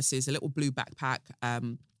Converses, a little blue backpack,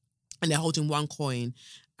 and they're holding one coin.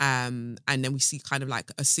 And then we see kind of like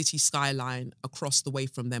a city skyline across the way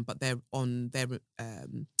from them, but they're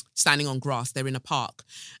standing on grass. They're in a park,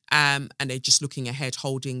 and they're just looking ahead,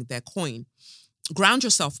 holding their coin. Ground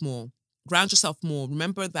yourself more.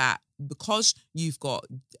 Remember that because you've got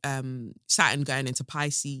Saturn going into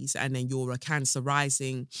Pisces, and then you're a Cancer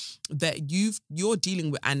rising, that you're dealing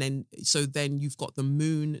with, and then you've got the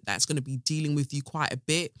moon that's going to be dealing with you quite a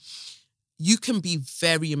bit. You can be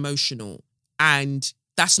very emotional, and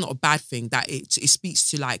that's not a bad thing. That it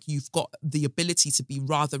speaks to, like, you've got the ability to be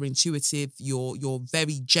rather intuitive. You're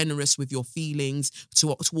very generous with your feelings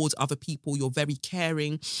towards other people. You're very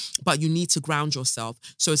caring, but you need to ground yourself.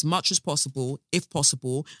 So as much as possible, if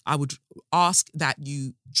possible, I would ask that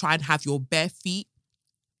you try and have your bare feet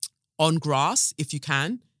on grass if you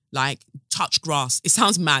can. Like, touch grass. It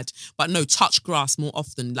sounds mad, but no, touch grass more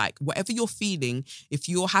often. Like, whatever you're feeling, if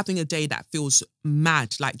you're having a day that feels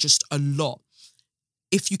mad, like just a lot,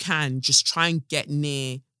 if you can, just try and get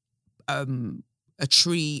near a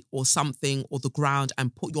tree or something, or the ground,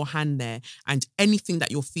 and put your hand there, and anything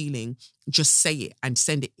that you're feeling, just say it and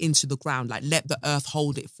send it into the ground. Like, let the earth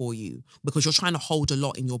hold it for you, because you're trying to hold a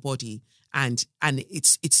lot in your body, and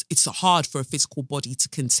it's hard for a physical body to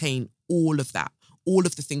contain all of that. All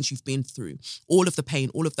of the things you've been through, all of the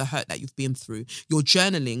pain, all of the hurt that you've been through. You're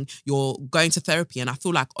journaling, you're going to therapy, and I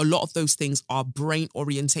feel like a lot of those things are brain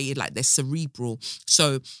orientated, like they're cerebral.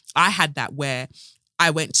 So I had that where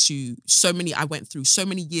I went through so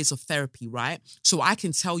many years of therapy, right? So I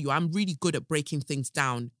can tell you, I'm really good at breaking things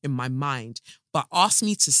down in my mind, but ask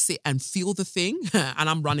me to sit and feel the thing and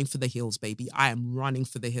I'm running for the hills, baby. I am running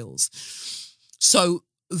for the hills. So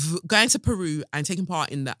going to Peru and taking part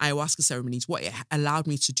in the ayahuasca ceremonies, what it allowed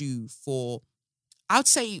me to do for, I'd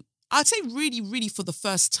say really, really for the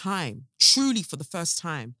first time, truly for the first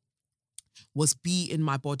time, was be in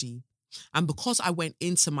my body. And because I went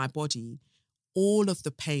into my body, all of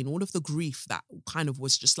the pain, all of the grief that kind of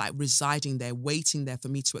was just like residing there, waiting there for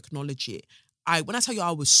me to acknowledge it. When I tell you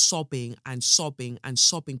I was sobbing and sobbing and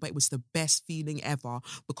sobbing, but it was the best feeling ever,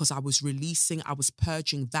 because I was releasing, I was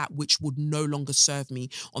purging that which would no longer serve me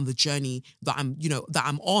on the journey that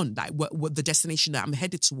I'm on, like what the destination that I'm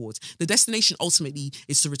headed towards. The destination ultimately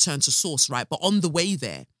is to return to source, right? But on the way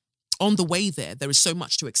there, there is so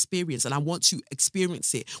much to experience, and I want to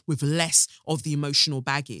experience it with less of the emotional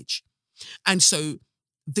baggage. And so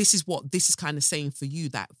this is what this is kind of saying for you,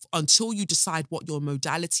 that until you decide what your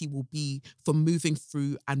modality will be for moving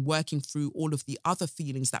through and working through all of the other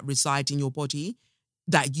feelings that reside in your body,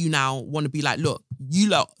 that you now want to be like, look, you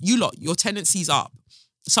lot, your tendency's up.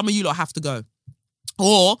 Some of you lot have to go.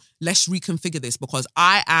 Or let's reconfigure this, because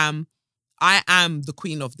I am the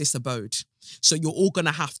queen of this abode. So you're all going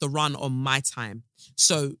to have to run on my time.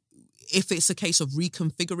 So if it's a case of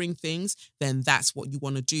reconfiguring things, then that's what you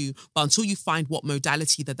want to do. But until you find what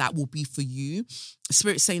modality that will be for you,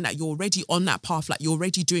 Spirit's saying that you're already on that path, like you're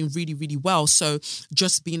already doing really, really well. So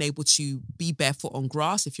just being able to be barefoot on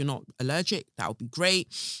grass, if you're not allergic, that would be great.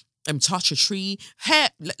 touch a tree.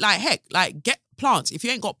 Heck, get plants. If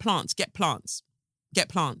you ain't got plants, get plants. Get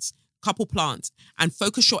plants. Couple plants. And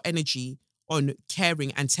focus your energy on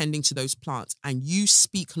caring and tending to those plants, and you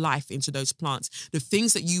speak life into those plants. The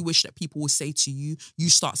things that you wish that people will say to you, you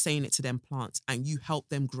start saying it to them plants, and you help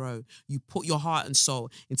them grow. You put your heart and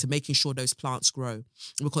soul into making sure those plants grow,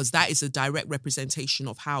 because that is a direct representation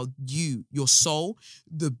of how you, your soul,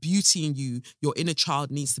 the beauty in you, your inner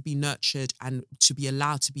child needs to be nurtured and to be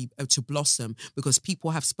allowed to be to blossom, because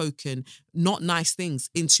people have spoken not nice things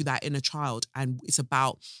into that inner child, and it's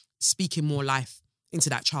about speaking more life into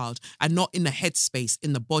that child, and not in the head space,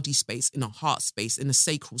 in the body space, in the heart space, in the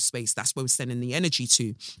sacral space. That's where we're sending the energy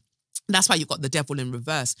to. That's why you've got the devil in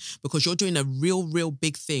reverse, because you're doing a real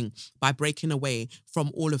big thing by breaking away from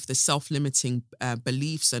all of the self-limiting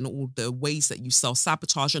beliefs and all the ways that you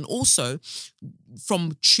self-sabotage, and also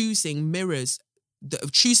from choosing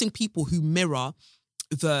people who mirror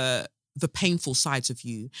the painful sides of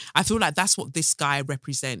you. I feel like that's what this guy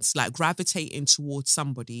represents, like gravitating towards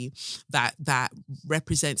somebody that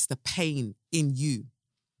represents the pain in you.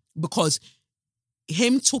 Because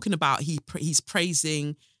him talking about he's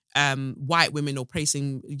praising white women, or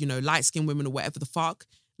praising, light-skinned women, or whatever the fuck.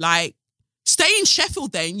 Like, stay in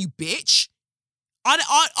Sheffield then, you bitch.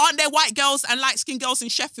 Aren't there white girls and light-skinned girls in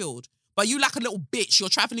Sheffield? But you like a little bitch. You're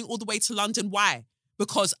traveling all the way to London. Why?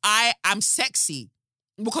 Because I am sexy.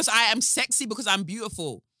 Because I am sexy, because I'm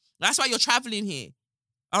beautiful. That's why you're traveling here.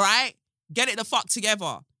 All right? Get it the fuck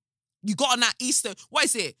together. You got on that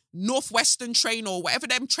Northwestern train, or whatever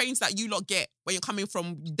them trains that you lot get when you're coming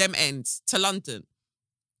from them ends to London.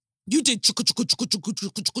 You did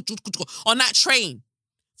on that train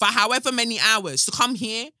for however many hours to come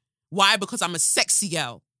here. Why? Because I'm a sexy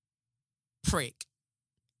girl. Prick.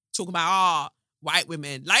 Talking about, white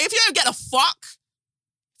women. Like, if you don't get the fuck,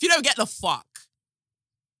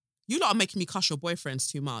 you lot are making me cuss your boyfriends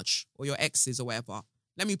too much, or your exes or whatever.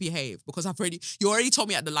 Let me behave, because you already told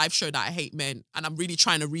me at the live show that I hate men, and I'm really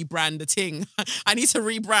trying to rebrand the thing. I need to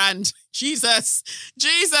rebrand. Jesus.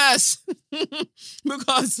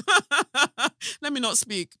 Because let me not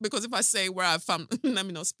speak, because if I say where I've found, let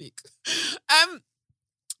me not speak.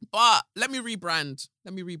 But let me rebrand,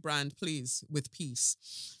 please, with peace.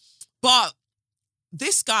 But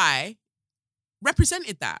this guy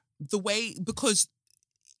represented that the way, because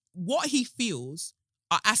what he feels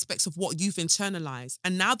are aspects of what you've internalized.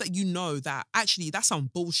 And now that you know that actually that's some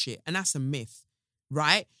bullshit and that's a myth,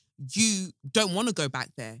 right? You don't want to go back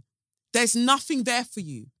there. There's nothing there for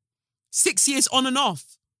you. 6 years on and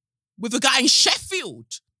off with a guy in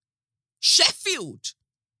Sheffield.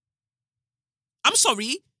 I'm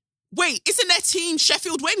sorry. Wait, isn't their team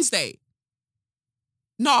Sheffield Wednesday?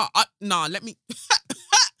 Let me...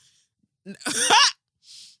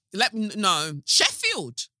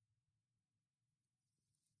 Sheffield.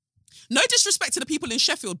 No disrespect to the people in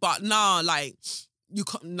Sheffield, but you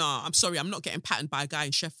can't, I'm sorry, I'm not getting patterned by a guy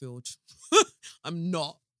in Sheffield. I'm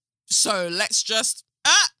not. So let's just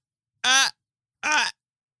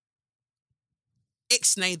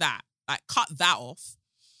ixnay that. Like, cut that off.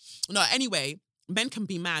 No, anyway, men can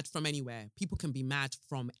be mad from anywhere. People can be mad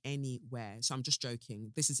from anywhere. So I'm just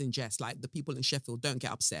joking. This is in jest. Like, the people in Sheffield, don't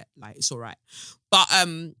get upset. Like, it's all right. But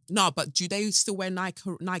but do they still wear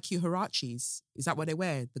Nike Huaraches? Is that what they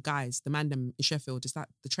wear? The guys, the man them in Sheffield, is that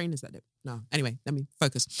the trainers that they... No. Anyway, let me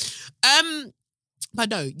focus. But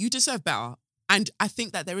no, you deserve better. And I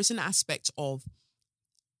think that there is an aspect of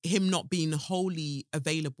him not being wholly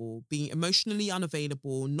available, being emotionally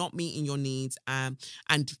unavailable, not meeting your needs, and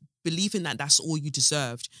believing that that's all you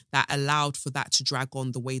deserved, that allowed for that to drag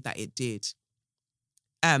on the way that it did.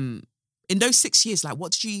 In those 6 years, like,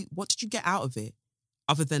 what did you get out of it,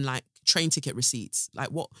 other than like train ticket receipts? Like,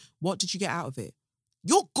 what did you get out of it?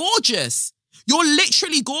 You're gorgeous. You're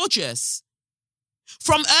literally gorgeous.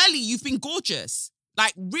 From early, you've been gorgeous.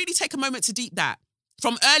 Like, really take a moment to deep that.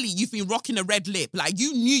 From early, you've been rocking a red lip. Like,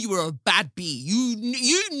 you knew you were a bad bee. You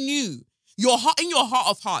knew. In your heart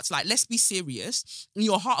of hearts, like, let's be serious. In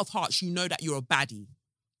your heart of hearts, you know that you're a baddie.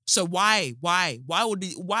 So why all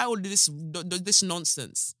this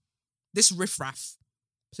nonsense? This riffraff?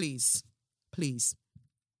 Please.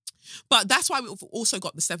 But that's why we've also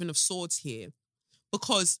got the Seven of Swords here.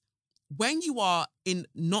 Because when you are in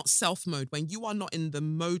not self mode, when you are not in the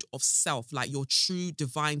mode of self, like your true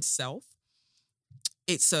divine self,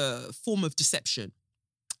 it's a form of deception.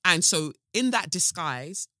 And so in that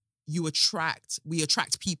disguise, we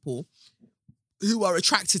attract people who are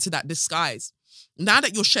attracted to that disguise. Now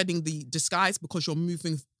that you're shedding the disguise because you're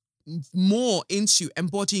moving more into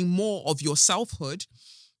embodying more of your selfhood,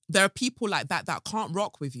 there are people like that can't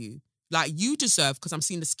rock with you. Like, you deserve, because I'm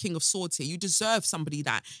seeing this King of Swords here, you deserve somebody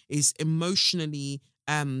that is emotionally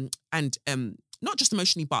and not just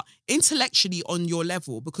emotionally, but intellectually on your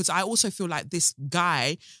level. Because I also feel like this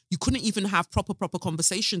guy, you couldn't even have proper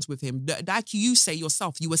conversations with him. Like you say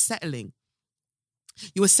yourself, you were settling.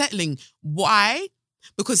 You were settling. Why?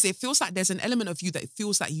 Because it feels like there's an element of you that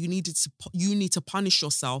feels like you need to punish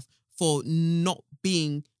yourself for not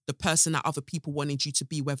being the person that other people wanted you to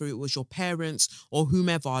be, whether it was your parents or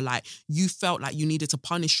whomever. Like, you felt like you needed to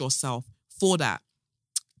punish yourself for that.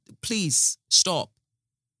 Please stop.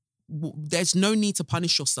 There's no need to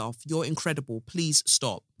punish yourself. You're incredible. Please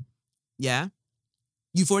stop. Yeah?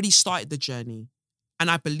 You've already started the journey. And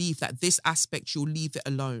I believe that this aspect, you'll leave it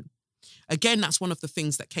alone. Again, that's one of the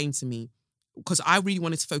things that came to me, because I really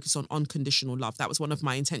wanted to focus on unconditional love. That was one of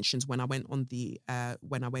my intentions when I went to the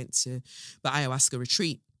ayahuasca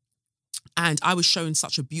retreat. And I was shown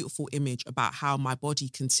such a beautiful image about how my body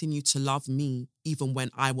continued to love me even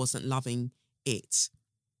when I wasn't loving it.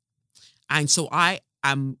 And so I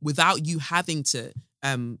am, without you having to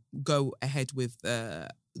go ahead with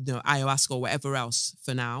ayahuasca or whatever else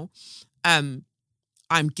for now, I'm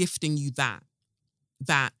gifting you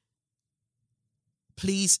that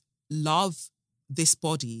please love this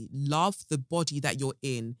body, love the body that you're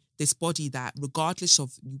in, this body that regardless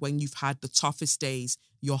of when you've had the toughest days,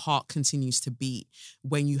 your heart continues to beat.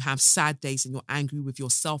 When you have sad days and you're angry with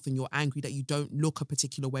yourself and you're angry that you don't look a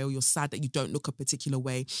particular way, or you're sad that you don't look a particular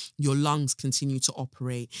way, your lungs continue to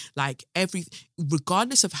operate. Like,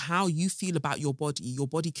 regardless of how you feel about your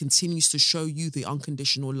body continues to show you the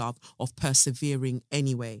unconditional love of persevering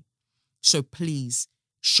anyway. So please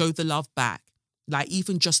show the love back. Like,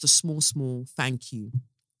 even just a small thank you.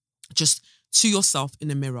 Just to yourself in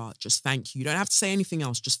the mirror, just thank you. You don't have to say anything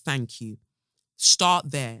else, just thank you.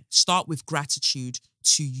 Start there. Start with gratitude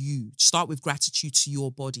to you. Start with gratitude to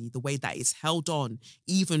your body, the way that it's held on,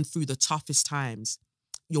 even through the toughest times.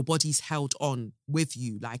 Your body's held on with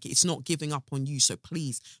you. Like, it's not giving up on you. So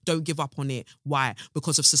please don't give up on it. Why?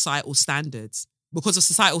 Because of societal standards. Because of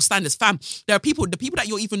societal standards, fam, there are the people that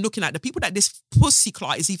you're even looking at, the people that this pussy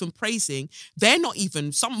clot is even praising, they're not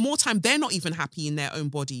even happy in their own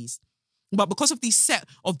bodies. But because of these set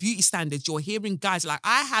of beauty standards, you're hearing guys, like,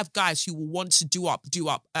 I have guys who will want to do up,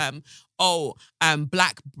 black,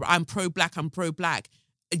 I'm pro-black.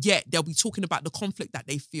 Yet they'll be talking about the conflict that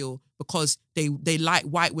they feel because they like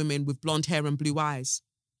white women with blonde hair and blue eyes.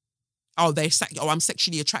 I'm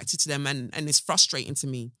sexually attracted to them and it's frustrating to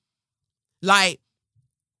me. Like,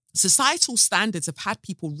 societal standards have had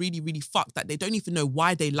people really, really fucked that they don't even know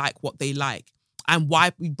why they like what they like and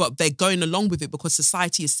why, but they're going along with it because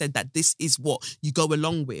society has said that this is what you go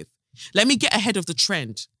along with. Let me get ahead of the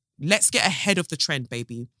trend. Let's get ahead of the trend,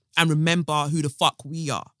 baby, and remember who the fuck we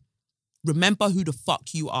are. Remember who the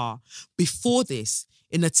fuck you are. Before this,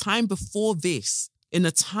 in the time before this,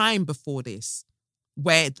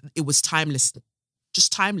 where it was timeless,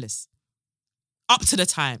 just timeless. Up to the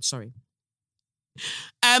time, sorry.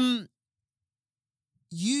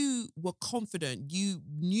 You were confident. You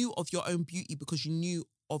knew of your own beauty because you knew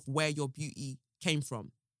of where your beauty came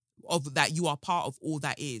from, of that you are part of all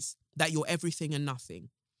that is, that you're everything and nothing.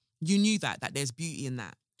 You knew that there's beauty in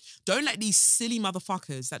that. Don't let these silly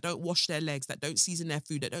motherfuckers that don't wash their legs, that don't season their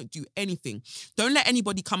food, that don't do anything. Don't let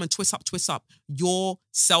anybody come and twist up your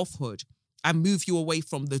selfhood and move you away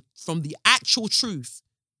from the actual truth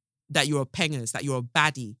that you're a pengers, that you're a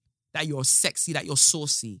baddie, that you're sexy, that you're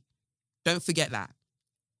saucy. Don't forget that.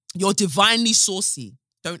 You're divinely saucy.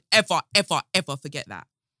 Don't ever, ever, ever forget that.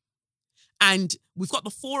 And we've got the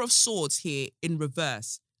Four of Swords here in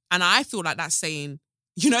reverse. And I feel like that's saying,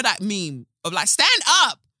 you know that meme of like, stand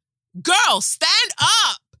up, girl, stand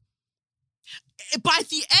up. By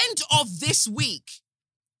the end of this week,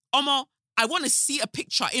 Omar, I want to see a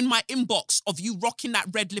picture in my inbox of you rocking that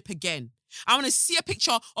red lip again. I want to see a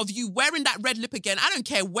picture of you wearing that red lip again. I don't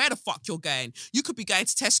care where the fuck you're going. You could be going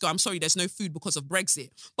to Tesco. I'm sorry, there's no food because of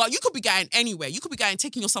Brexit. But you could be going anywhere. You could be going,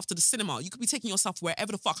 taking yourself to the cinema. You could be taking yourself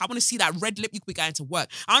wherever the fuck. I want to see that red lip. You could be going to work.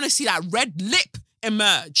 I want to see that red lip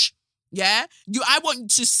emerge. Yeah? I want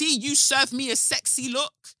to see you serve me a sexy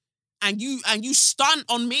look. And you stunt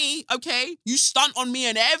on me, okay? You stunt on me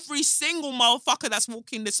and every single motherfucker that's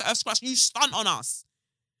walking this earth scratch, you stunt on us.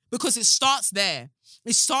 Because it starts there.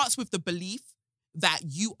 It starts with the belief that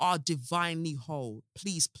you are divinely whole.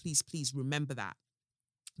 Please, please, please remember that.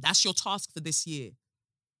 That's your task for this year.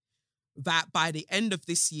 That by the end of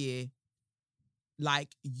this year, like,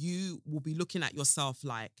 you will be looking at yourself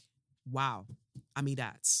like, wow, I mean,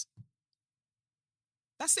 that's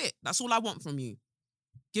it. That's all I want from you.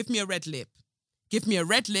 Give me a red lip. Give me a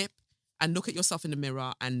red lip and look at yourself in the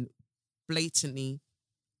mirror and blatantly,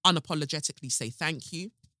 unapologetically say thank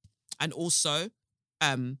you. And also,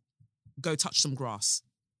 go touch some grass.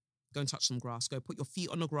 Go and touch some grass. Go put your feet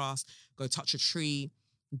on the grass. Go touch a tree.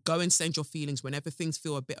 Go and send your feelings whenever things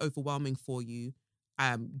feel a bit overwhelming for you.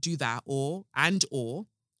 Do that, or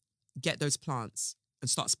get those plants and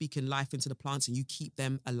start speaking life into the plants, and you keep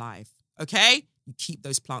them alive. Okay? You keep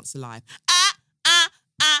those plants alive.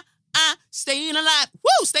 Staying alive.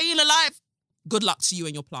 Woo! Staying alive. Good luck to you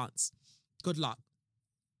and your plants. Good luck.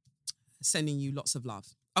 Sending you lots of love.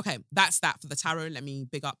 Okay, that's that for the tarot. Let me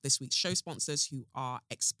big up this week's show sponsors, who are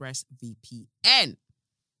ExpressVPN.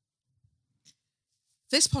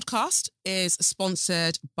 This podcast is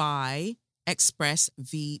sponsored by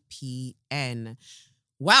ExpressVPN.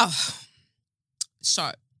 Well,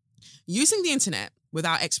 so using the internet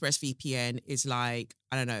without ExpressVPN is like,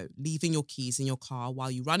 I don't know, leaving your keys in your car while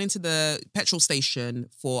you run into the petrol station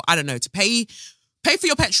for, I don't know, to pay for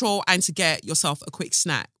your petrol and to get yourself a quick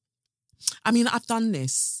snack. I mean, I've done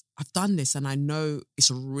this and I know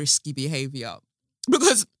it's risky behavior,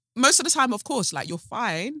 because most of the time, of course, like, you're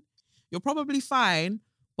fine. You're probably fine.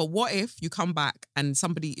 But what if you come back and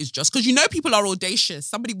somebody is just, because you know people are audacious.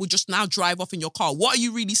 Somebody will just now drive off in your car. What are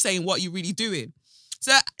you really saying? What are you really doing?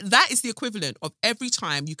 So that is the equivalent of every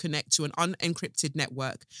time you connect to an unencrypted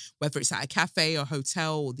network, whether it's at a cafe or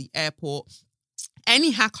hotel or the airport,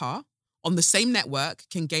 any hacker on the same network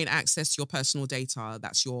can gain access to your personal data.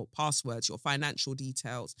 That's your passwords, your financial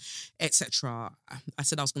details, etc. I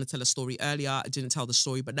said I was going to tell a story earlier. I didn't tell the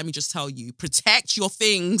story, but let me just tell you, protect your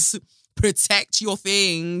things. Protect your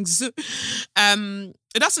things. It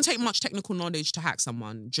doesn't take much technical knowledge to hack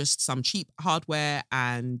someone, just some cheap hardware,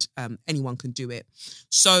 and anyone can do it.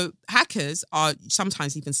 So hackers are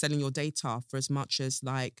sometimes even selling your data for as much as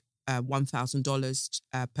like $1,000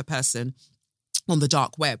 per person on the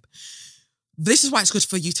dark web. This is why it's good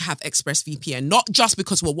for you to have ExpressVPN, not just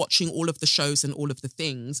because we're watching all of the shows and all of the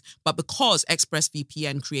things, but because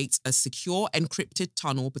ExpressVPN creates a secure encrypted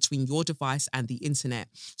tunnel between your device and the internet,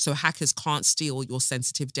 so hackers can't steal your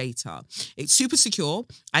sensitive data. It's super secure,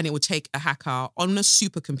 and it will take a hacker on a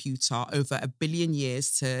supercomputer over 1 billion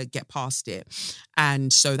years to get past it.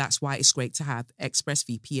 And so that's why it's great to have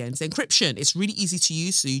ExpressVPN's encryption. It's really easy to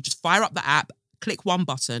use, so you just fire up the app, click one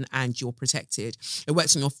button, and you're protected. It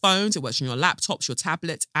works on your phones, it works on your laptops, your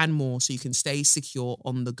tablets, and more, so you can stay secure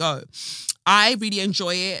on the go. I really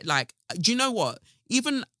enjoy it. Like, do you know what?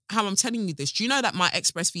 Even how I'm telling you this, do you know that my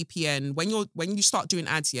ExpressVPN, when you start doing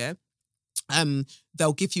ads, yeah,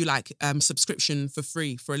 they'll give you like subscription for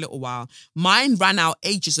free for a little while. Mine ran out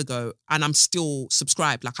ages ago, and I'm still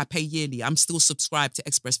subscribed. Like, I pay yearly. I'm still subscribed to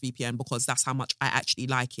ExpressVPN because that's how much I actually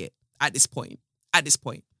like it at this point.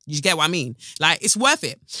 You get what I mean? Like, it's worth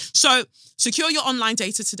it. So secure your online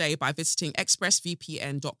data today by visiting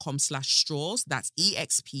expressvpn.com/straws. That's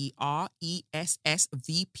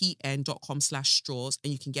expressvpn.com/straws.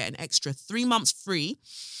 And you can get an extra 3 months free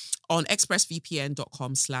on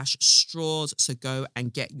expressvpn.com/straws. So go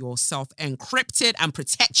and get yourself encrypted and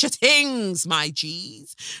protect your things, my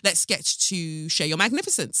G's. Let's get to Share Your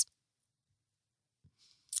Magnificence.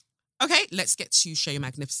 Okay, let's get to Share Your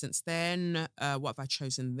Magnificence then. What have I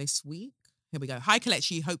chosen this week? Here we go. Hi,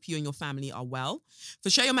 Kelechi. Hope you and your family are well. For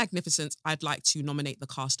Share Your Magnificence, I'd like to nominate the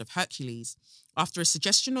cast of Hercules. After a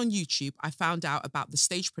suggestion on YouTube, I found out about the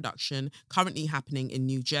stage production currently happening in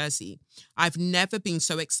New Jersey. I've never been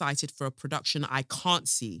so excited for a production I can't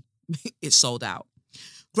see. It's sold out.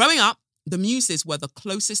 Growing up, the Muses were the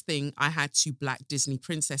closest thing I had to Black Disney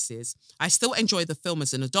princesses. I still enjoy the film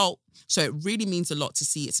as an adult, so it really means a lot to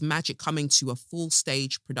see its magic coming to a full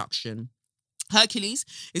stage production. Hercules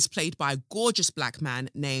is played by a gorgeous Black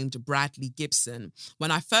man named Bradley Gibson.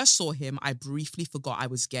 When I first saw him, I briefly forgot I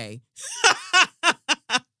was gay.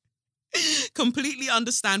 Completely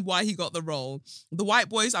understand why he got the role. The white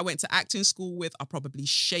boys I went to acting school with are probably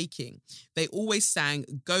shaking. They always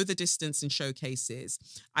sang Go the Distance in showcases.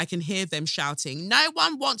 I can hear them shouting, "No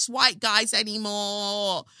one wants white guys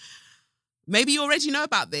anymore." Maybe you already know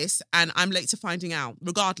about this and I'm late to finding out.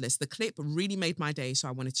 Regardless, the clip really made my day, so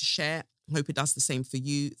I wanted to share. Hope it does the same for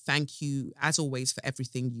you. Thank you, as always, for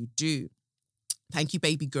everything you do. Thank you,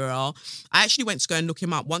 baby girl. I actually went to go and look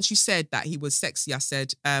him up. Once you said that he was sexy, I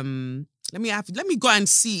said, let me go and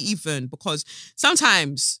see even, because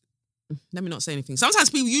sometimes, let me not say anything.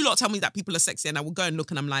 Sometimes you lot tell me that people are sexy and I will go and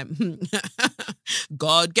look and I'm like,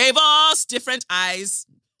 God gave us different eyes.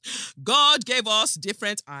 God gave us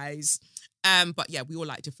different eyes. But yeah, we all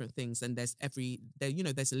like different things, and there's a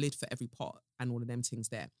lid for every pot and all of them things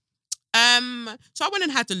there. So I went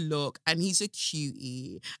and had a look, and he's a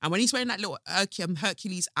cutie. And when he's wearing that little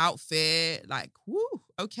Hercules outfit, like, whoo,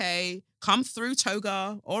 okay, come through,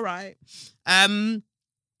 Toga, all right.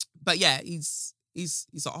 But yeah, he's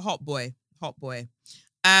a hot boy.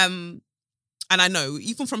 And I know,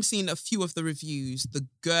 even from seeing a few of the reviews, the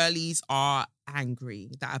girlies are angry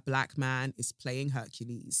that a black man is playing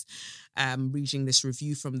Hercules. Reading this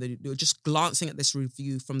review just glancing at this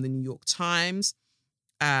review from the New York Times,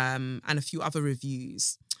 and a few other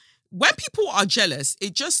reviews. When people are jealous,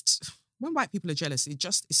 when white people are jealous,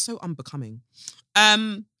 it's so unbecoming.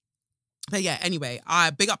 But yeah, anyway,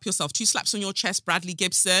 I big up yourself. 2 slaps on your chest, Bradley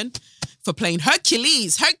Gibson, for playing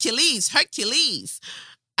Hercules.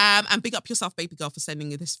 And big up yourself, baby girl, for sending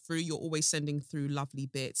this through. You're always sending through lovely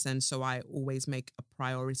bits. And so I always make a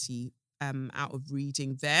priority out of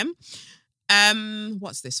reading them.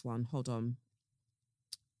 What's this one? Hold on.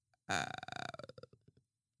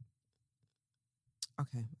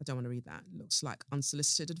 Okay, I don't want to read that. Looks like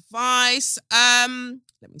unsolicited advice.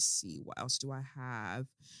 Let me see. What else do I have?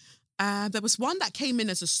 There was one that came in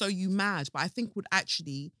as a So You Mad, but I think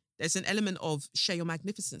there's an element of share your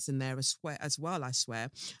magnificence in there as well, I swear.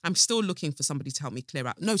 I'm still looking for somebody to help me clear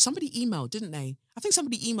out. No, somebody emailed, didn't they? I think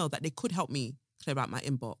somebody emailed that they could help me clear out my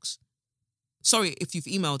inbox. Sorry if you've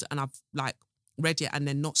emailed and I've read it and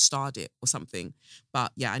then not starred it or something.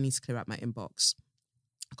 But yeah, I need to clear out my inbox.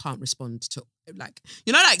 I can't respond to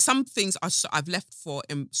some things I've left for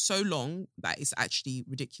so long that it's actually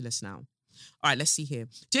ridiculous now. All right, let's see here.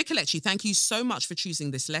 Dear Kelechi, thank you so much for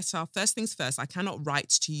choosing this letter. First things first, I cannot write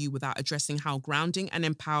to you without addressing how grounding and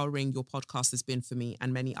empowering your podcast has been for me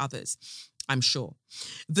and many others, I'm sure.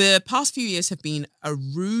 The past few years have been a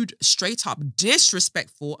rude, straight up,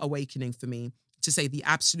 disrespectful awakening for me, to say the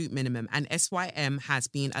absolute minimum. And SYM has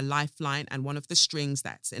been a lifeline and one of the strings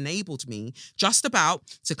that's enabled me just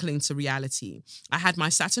about to cling to reality. I had my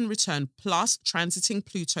Saturn return plus transiting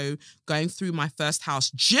Pluto going through my first house.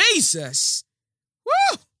 Jesus!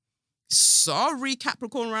 Woo! Sorry,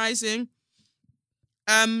 Capricorn rising.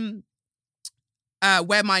 Where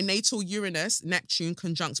my natal Uranus, Neptune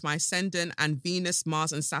conjunct my ascendant, and Venus,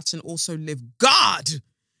 Mars and Saturn also live. God!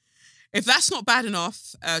 If that's not bad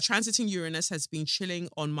enough, transiting Uranus has been chilling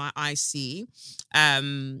on my IC.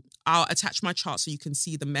 I'll attach my chart so you can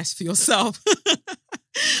see the mess for yourself.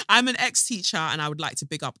 I'm an ex-teacher and I would like to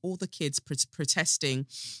big up all the kids protesting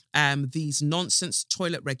these nonsense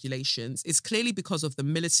toilet regulations. It's clearly because of the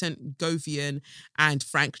militant, Govian and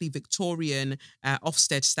frankly Victorian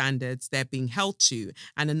Ofsted standards they're being held to,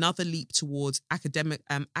 and another leap towards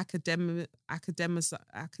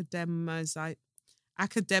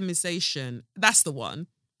academization, that's the one,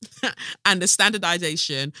 and the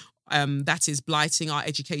standardization that is blighting our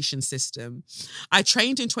education system. I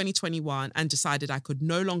trained in 2021 and decided I could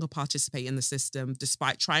no longer participate in the system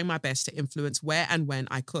despite trying my best to influence where and when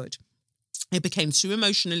I could. It became too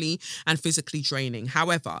emotionally and physically draining.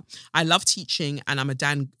 However, I love teaching and I'm a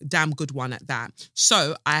damn good one at that.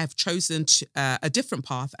 So I have chosen a different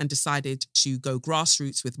path and decided to go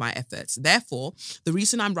grassroots with my efforts. Therefore, the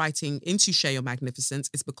reason I'm writing into Share Your Magnificence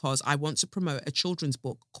is because I want to promote a children's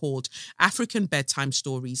book called African Bedtime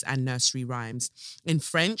Stories and Nursery Rhymes. In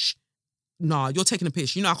French, nah, you're taking a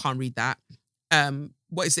piss. You know I can't read that.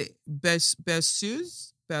 What is it? Belcus,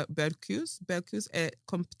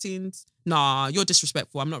 competence. Nah, you're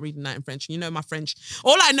disrespectful. I'm not reading that in French. You know my French.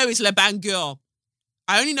 All I know is Le Bangeur.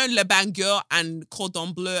 I only know Le Bangeur and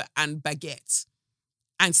Cordon Bleu and Baguette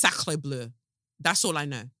and Sacre Bleu. That's all I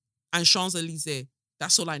know. And Champs-Élysées.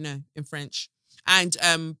 That's all I know in French. And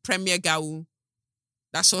Premier Gaou.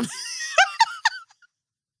 That's all.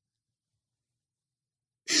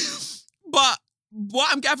 But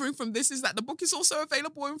what I'm gathering from this is that the book is also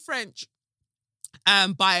available in French.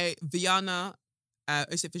 By Viana,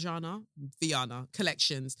 is it Viana? Viana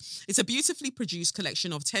Collections. It's a beautifully produced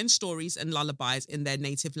collection of 10 stories and lullabies in their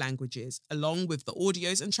native languages, along with the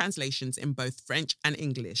audios and translations in both French and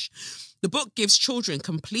English. The book gives children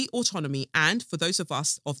complete autonomy and, for those of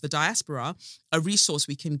us of the diaspora, a resource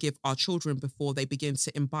we can give our children before they begin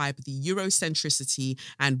to imbibe the Eurocentricity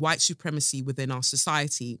and white supremacy within our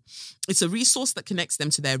society. It's a resource that connects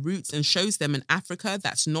them to their roots and shows them an Africa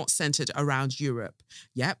that's not centered around Europe.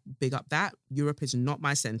 Yep, big up that. Europe is not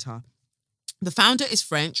my center. The founder is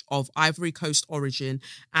French, of Ivory Coast origin,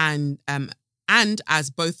 and as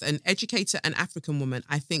both an educator and African woman,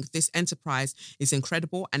 I think this enterprise is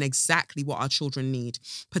incredible and exactly what our children need,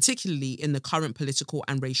 particularly in the current political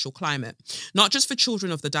and racial climate. Not just for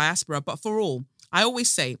children of the diaspora, but for all. I always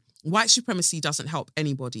say, White supremacy doesn't help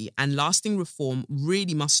anybody, and lasting reform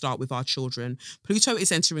really must start with our children. Pluto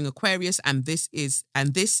is entering Aquarius, and this is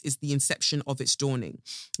the inception of its dawning.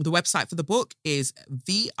 The website for the book is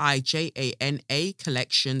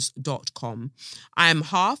vijanacollections.com. I am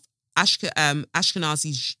half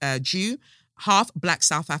Ashkenazi Jew, half Black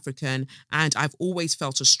South African, and I've always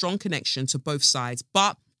felt a strong connection to both sides.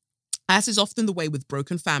 But as is often the way with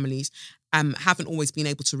broken families, haven't always been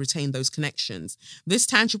able to retain those connections. This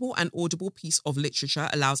tangible and audible piece of literature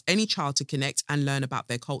allows any child to connect and learn about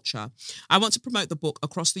their culture. I want to promote the book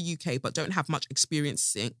across the UK, but don't have much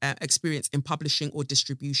experience in publishing or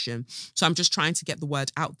distribution. So I'm just trying to get the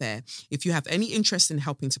word out there. If you have any interest in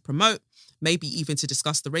helping to promote, maybe even to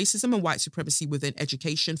discuss the racism and white supremacy within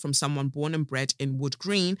education from someone born and bred in Wood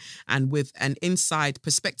Green and with an inside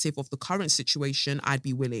perspective of the current situation, I'd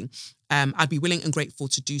be willing. I'd be willing and grateful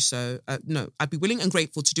to do so. I'd be willing and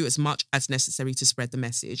grateful to do as much as necessary to spread the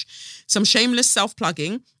message. Some shameless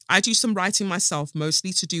self-plugging. I do some writing myself,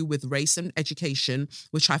 mostly to do with race and education,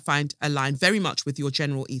 which I find align very much with your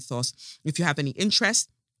general ethos. If you have any interest,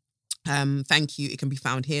 thank you. It can be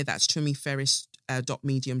found here. That's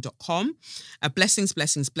tumiferris.medium.com. Blessings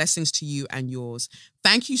to you and yours.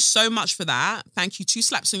 Thank you so much for that. Thank you. 2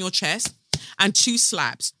 slaps on your chest and 2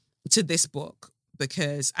 slaps to this book.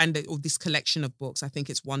 Because this collection of books, I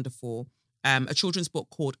think it's wonderful. A children's book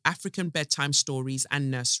called African Bedtime Stories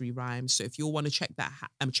and Nursery Rhymes. So if you all want to check that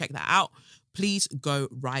out, please go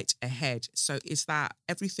right ahead. So is that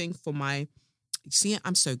everything for my? See,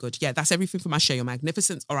 I'm so good. Yeah, that's everything for my Share Your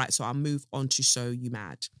Magnificence. All right, so I'll move on to So You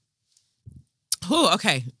Mad. Oh,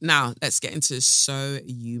 okay. Now let's get into So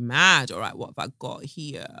You Mad. All right, what have I got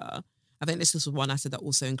here? I think this is one I said that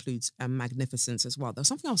also includes Magnificence as well. There was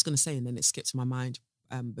something I was going to say and then it skipped my mind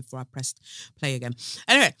before I pressed play again.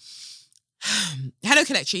 Anyway, hello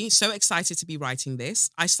Kelechi, so excited to be writing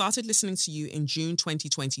this. I started listening to you in June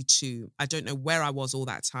 2022. I don't know where I was all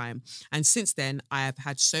that time. And since then, I have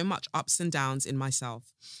had so much ups and downs in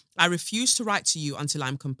myself. I refuse to write to you until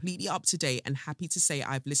I'm completely up to date and happy to say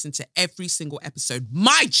I've listened to every single episode.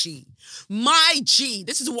 My G.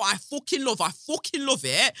 This is what I fucking love. I fucking love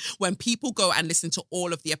it when people go and listen to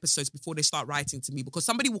all of the episodes before they start writing to me, because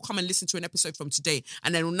somebody will come and listen to an episode from today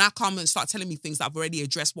and then will now come and start telling me things that I've already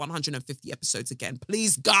addressed 150 episodes again.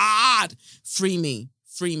 Please, God, free me.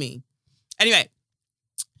 Anyway,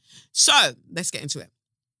 so let's get into it.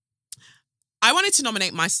 I wanted to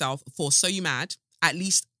nominate myself for So You Mad, at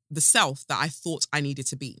least the self that I thought I needed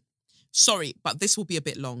to be. Sorry, but this will be a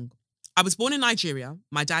bit long. I was born in Nigeria.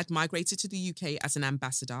 My dad migrated to the UK as an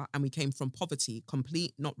ambassador, and we came from poverty,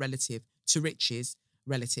 complete, not relative, to riches,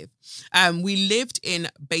 relative. We lived in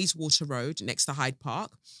Bayswater Road next to Hyde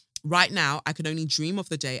Park. Right now, I can only dream of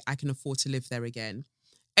the day I can afford to live there again.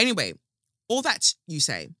 Anyway, all that you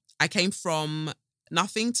say, I came from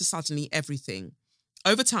nothing to suddenly everything.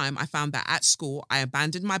 Over time, I found that at school, I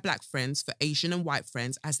abandoned my Black friends for Asian and white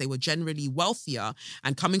friends as they were generally wealthier,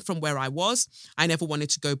 and coming from where I was, I never wanted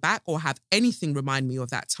to go back or have anything remind me of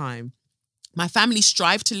that time. My family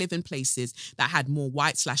strived to live in places that had more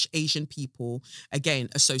white/Asian people, again,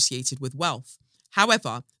 associated with wealth.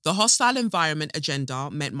 However, the hostile environment agenda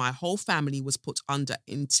meant my whole family was put under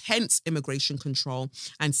intense immigration control.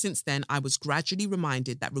 And since then, I was gradually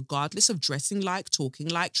reminded that regardless of dressing like, talking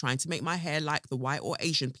like, trying to make my hair like the white or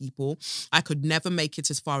Asian people, I could never make it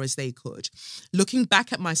as far as they could. Looking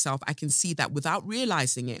back at myself, I can see that without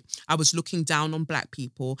realizing it, I was looking down on Black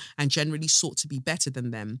people and generally sought to be better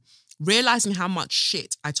than them. Realizing how much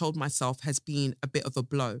shit I told myself has been a bit of a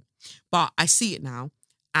blow. But I see it now,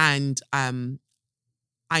 and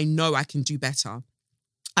I know I can do better.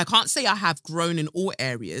 I can't say I have grown in all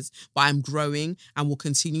areas, but I'm growing and will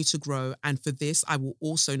continue to grow. And for this, I will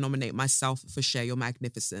also nominate myself for Share Your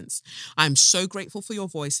Magnificence. I'm so grateful for your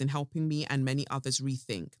voice in helping me and many others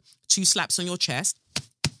rethink. 2 slaps on your chest.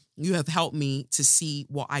 You have helped me to see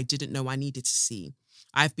what I didn't know I needed to see.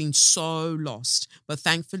 I've been so lost, but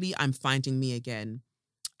thankfully I'm finding me again.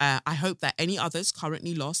 I hope that any others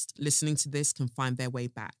currently lost listening to this can find their way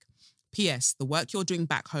back. P.S. The work you're doing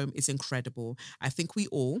back home is incredible. I think we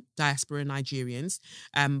all, diaspora Nigerians,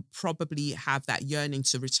 probably have that yearning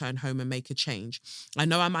to return home and make a change. I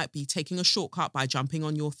know I might be taking a shortcut by jumping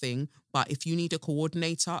on your thing, but if you need a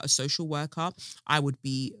coordinator, a social worker, I would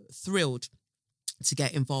be thrilled to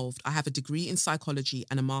get involved. I have a degree in psychology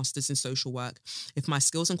and a master's in social work. If my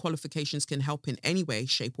skills and qualifications can help in any way,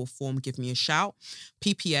 shape or form, give me a shout.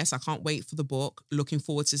 PPS, I can't wait for the book. Looking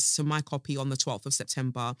forward to my copy on the 12th of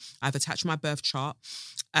September. I've attached my birth chart.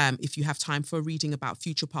 If you have time for reading about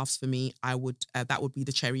future paths for me, I would. That would be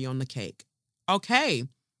the cherry on the cake. Okay.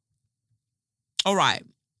 All right.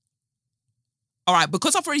 All right,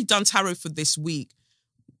 because I've already done tarot for this week,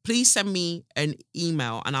 please send me an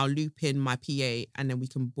email and I'll loop in my PA and then we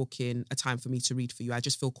can book in a time for me to read for you. I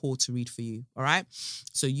just feel called to read for you. All right.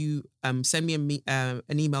 So you send me an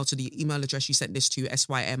email to the email address you sent this to,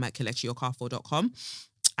 sym@kelechiyokafor.com,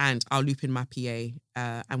 and I'll loop in my PA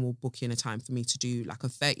and we'll book in a time for me to do like a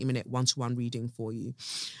 30-minute one-to-one reading for you.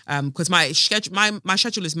 Because my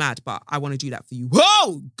schedule is mad, but I want to do that for you.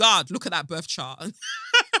 Whoa, God, look at that birth chart.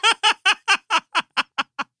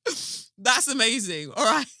 That's amazing. All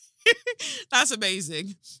right. That's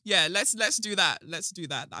amazing. Yeah, let's do that. Let's do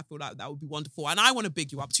that. I feel like that would be wonderful. And I want to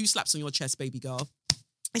big you up. 2 slaps on your chest, baby girl.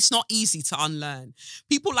 It's not easy to unlearn.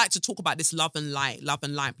 People like to talk about this love and light.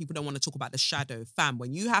 People don't want to talk about the shadow. Fam,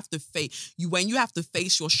 when you have to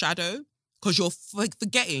face your shadow, because you're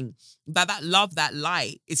forgetting that love, that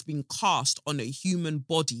light is being cast on a human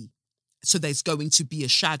body. So there's going to be a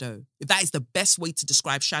shadow. If that is the best way to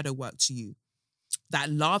describe shadow work to you. That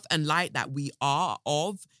love and light that we are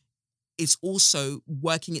of is also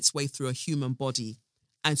working its way through a human body.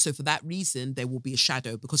 And so for that reason, there will be a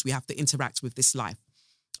shadow because we have to interact with this life,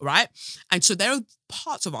 right? And so there are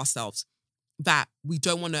parts of ourselves that we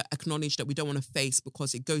don't want to acknowledge, that we don't want to face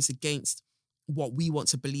because it goes against what we want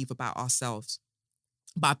to believe about ourselves.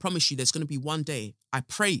 But I promise you, there's going to be one day, I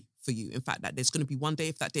pray for you, in fact, that there's going to be one day,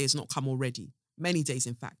 if that day has not come already, many days,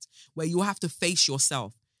 in fact, where you'll have to face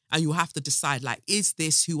yourself. And you have to decide, like, is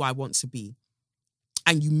this who I want to be?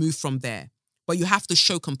 And you move from there. But you have to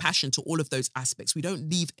show compassion to all of those aspects. We don't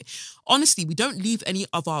leave any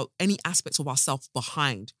aspects of ourselves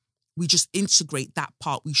behind. We just integrate that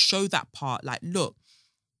part. We show that part, like, look,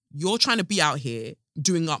 you're trying to be out here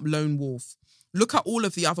doing up lone wolf. Look at all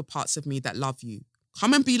of the other parts of me that love you.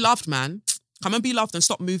 Come and be loved, man. Come and be loved and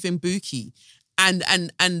stop moving bookie. And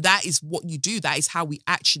that is what you do. That is how we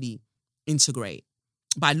actually integrate.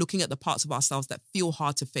 By looking at the parts of ourselves that feel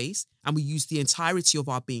hard to face, and we use the entirety of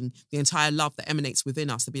our being, the entire love that emanates within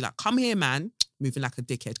us to be like, come here, man, moving like a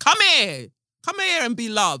dickhead. Come here and be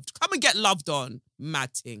loved. Come and get loved on.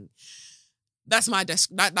 Mad thing. That's my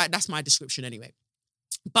that's my description anyway.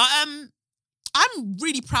 But I'm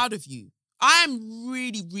really proud of you. I am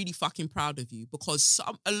really, really fucking proud of you because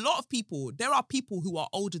there are people who are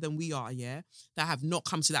older than we are, yeah, that have not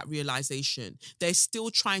come to that realization. They're still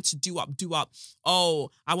trying to do up. Oh,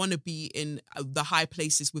 I want to be in the high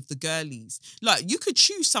places with the girlies. Like, you could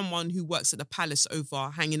choose someone who works at the palace over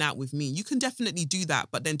hanging out with me. You can definitely do that.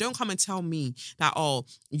 But then don't come and tell me that, oh,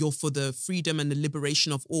 you're for the freedom and the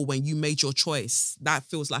liberation of all when you made your choice. That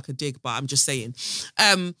feels like a dig, but I'm just saying.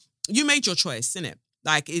 You made your choice, innit?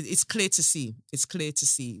 Like, it's clear to see. It's clear to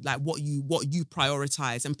see, like, what you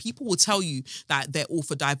prioritize. And people will tell you that they're all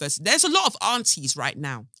for diversity. There's a lot of aunties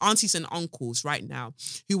and uncles right now,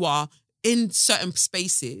 who are in certain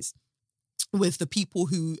spaces with the people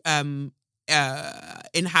who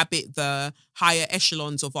inhabit the higher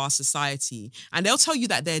echelons of our society. And they'll tell you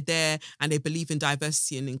that they're there and they believe in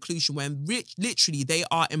diversity and inclusion when literally they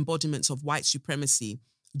are embodiments of white supremacy,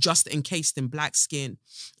 just encased in black skin.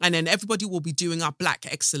 And then everybody will be doing our black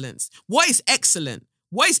excellence. What is excellent?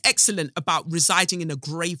 What is excellent about residing in a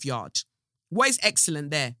graveyard? What is excellent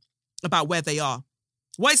there about where they are?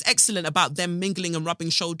 What is excellent about them mingling and rubbing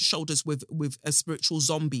shoulders with spiritual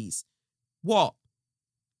zombies? What?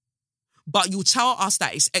 But you'll tell us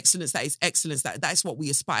that it's excellence, that is what we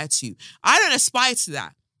aspire to. I don't aspire to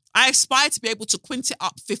that. I aspire to be able to quint it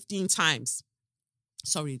up 15 times.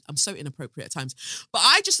 Sorry, I'm so inappropriate at times. But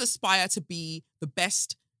I just aspire to be the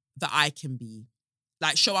best that I can be.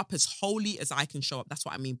 Like, show up as holy as I can show up. That's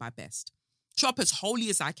what I mean by best. Show up as holy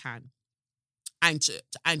as I can. And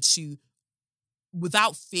to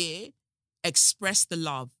without fear, express the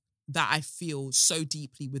love that I feel so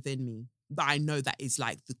deeply within me, that I know that is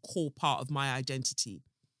like the core part of my identity.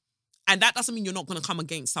 And that doesn't mean you're not going to come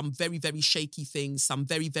against some very, very shaky things, some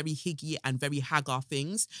very, very higgy and very haggard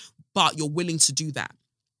things, but you're willing to do that.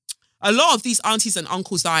 A lot of these aunties and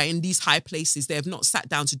uncles that are in these high places, they have not sat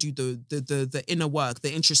down to do the inner work,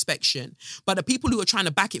 the introspection. But the people who are trying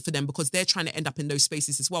to back it for them because they're trying to end up in those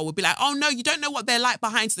spaces as well will be like, oh no, you don't know what they're like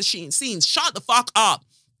behind the scenes. Shut the fuck up.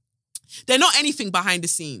 They're not anything behind the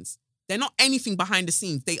scenes. They're not anything behind the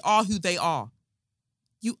scenes. They are who they are.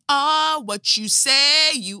 You are what you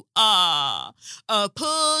say you are. A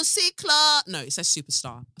pussy club. No, it says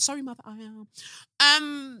superstar. Sorry, mother, I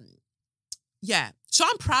am. Yeah. So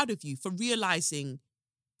I'm proud of you for realizing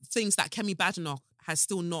things that Kemi Badenoch has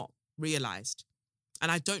still not realized.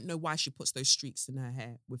 And I don't know why she puts those streaks in her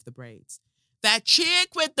hair with the braids. That chick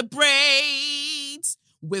with the braids,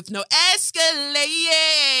 with no Escalade.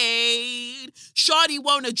 Shawty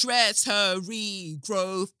won't address her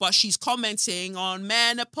regrowth, but she's commenting on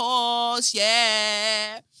menopause,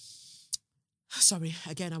 yeah. Sorry,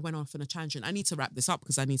 again, I went off on a tangent. I need to wrap this up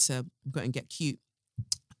because I need to go and get cute.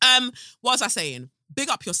 What was I saying? Big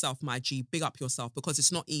up yourself, my G. Big up yourself because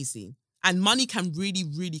it's not easy. And money can really,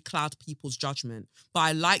 really cloud people's judgment. But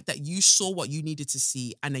I like that you saw what you needed to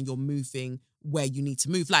see and then you're moving where you need to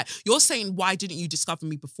move. Like, you're saying, why didn't you discover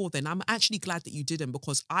me before then? I'm actually glad that you didn't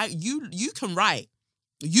because you can write.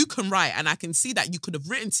 You can write. And I can see that you could have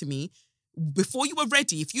written to me before you were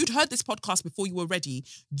ready. If you'd heard this podcast before you were ready,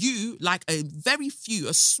 you, like a very few,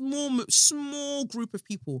 a small group of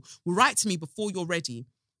people will write to me before you're ready.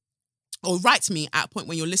 Or write to me at a point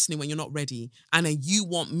when you're listening, when you're not ready. And then you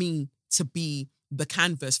want me to be the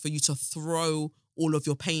canvas for you to throw all of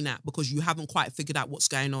your pain at because you haven't quite figured out what's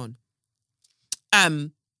going on.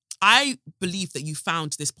 I believe that you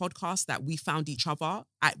found this podcast, that we found each other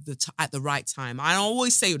at the right time. I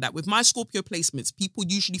always say that with my Scorpio placements, people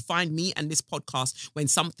usually find me and this podcast when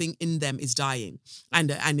something in them is dying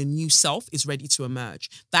and a new self is ready to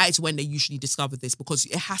emerge. That is when they usually discover this because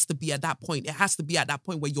it has to be at that point. It has to be at that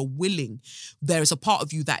point where you're willing. There is a part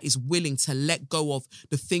of you that is willing to let go of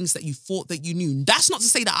the things that you thought that you knew. That's not to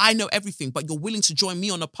say that I know everything, but you're willing to join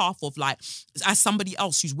me on a path of like, as somebody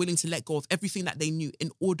else who's willing to let go of everything that they knew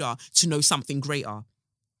in order to know something greater.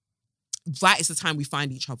 That is the time we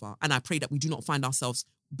find each other. And I pray that we do not find ourselves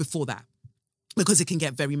before that because it can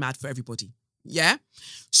get very mad for everybody. Yeah?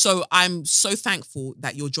 So I'm so thankful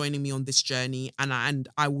that you're joining me on this journey and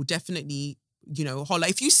I will definitely, holla.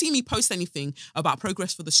 If you see me post anything about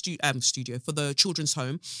progress for the studio, for the children's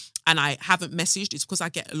home, and I haven't messaged, it's because I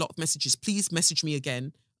get a lot of messages. Please message me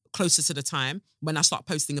again closer to the time when I start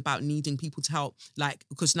posting about needing people to help, like,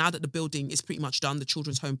 because now that the building is pretty much done, the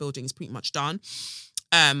children's home building is pretty much done,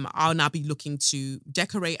 I'll now be looking to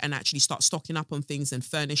decorate and actually start stocking up on things and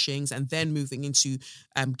furnishings and then moving into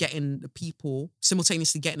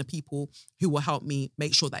simultaneously getting the people who will help me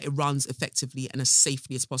make sure that it runs effectively and as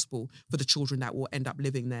safely as possible for the children that will end up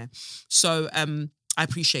living there. So, I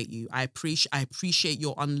appreciate you. I appreciate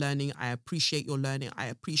your unlearning. I appreciate your learning. I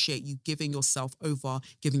appreciate you giving yourself over,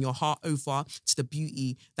 giving your heart over to the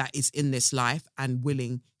beauty that is in this life and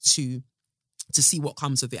willing to see what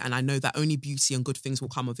comes of it. And I know that only beauty and good things will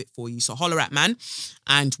come of it for you. So holler at man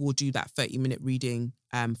and we'll do that 30-minute reading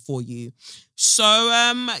for you. So,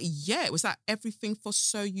 was that everything for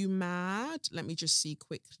So You Mad? Let me just see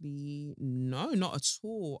quickly. No, not at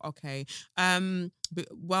all. Okay.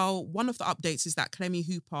 Well, one of the updates is that Clemmie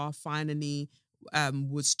Hooper finally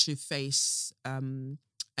was to face an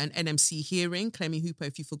NMC hearing. Clemmie Hooper,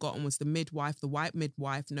 if you've forgotten, was the white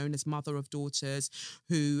midwife known as Mother of Daughters,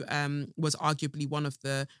 who was arguably one of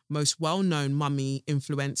the most well-known mummy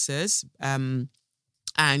influencers.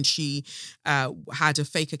 And she had a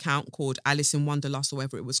fake account called Alice in Wonderlust or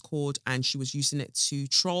whatever it was called, and she was using it to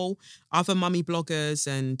troll other mummy bloggers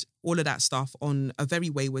and all of that stuff on a very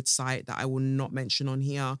wayward site that I will not mention on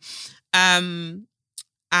here.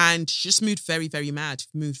 And she just moved very, very mad,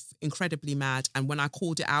 moved incredibly mad. And when I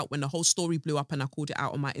called it out, when the whole story blew up and I called it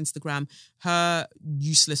out on my Instagram, her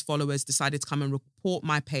useless followers decided to come and report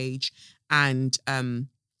my page, and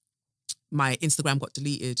my Instagram got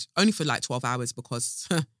deleted only for like 12 hours because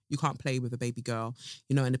you can't play with a baby girl,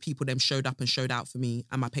 and the people then showed up and showed out for me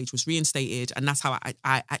and my page was reinstated. And that's how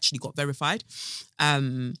I actually got verified.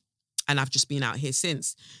 And I've just been out here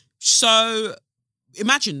since. So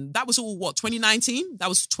imagine that was all 2019? That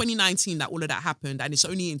was 2019 that all of that happened. And it's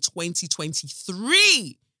only in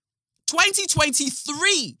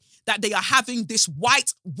 2023 that they are having this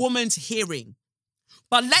white woman's hearing.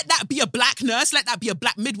 But let that be a black nurse, let that be a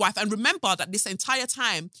black midwife. And remember that this entire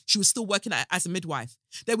time, she was still working as a midwife.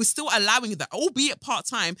 They were still allowing that, albeit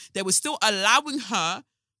part-time, they were still allowing her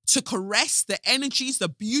to caress the energies, the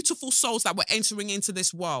beautiful souls that were entering into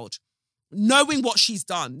this world, knowing what she's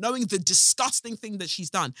done, knowing the disgusting thing that she's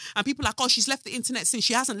done. And people are like, oh, she's left the internet since.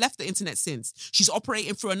 She hasn't left the internet since. She's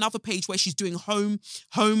operating through another page where she's doing home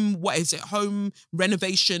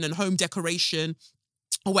renovation and home decoration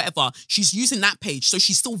or whatever. She's using that page. So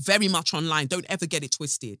she's still very much online. Don't ever get it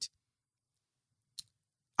twisted.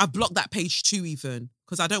 I've blocked that page too, even,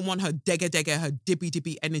 because I don't want her degga, her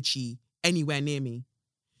dibby energy anywhere near me.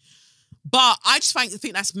 But I just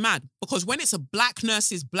think that's mad, because when it's a black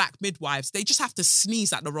nurses, black midwives, they just have to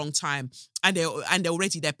sneeze at the wrong time, and they're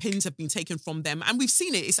already, their pins have been taken from them. And we've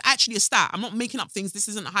seen it. It's actually a stat. I'm not making up things. This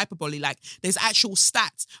isn't a hyperbole. Like, there's actual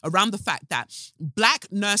stats around the fact that black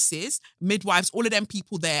nurses, midwives, all of them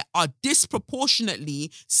people there are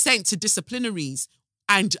disproportionately sent to disciplinaries,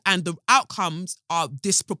 and the outcomes are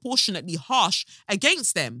disproportionately harsh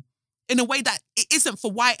against them. in a way that it isn't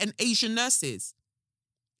for white and Asian nurses.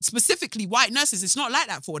 Specifically white nurses, it's not like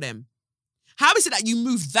that for them. How is it that you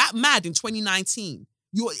move that mad in 2019?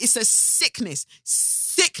 It's a sickness.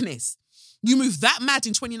 You move that mad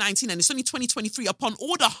in 2019 and it's only 2023 upon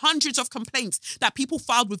all the hundreds of complaints that people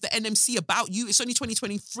filed with the NMC about you. It's only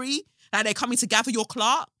 2023 that they're coming to gather your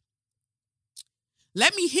clerk.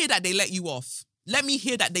 Let me hear that they let you off. Let me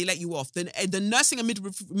hear that they let you off. The Nursing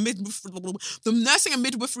and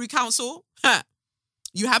Midwifery Council,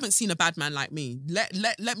 you haven't seen a bad man like me.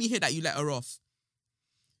 Let me hear that you let her off.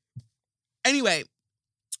 Anyway,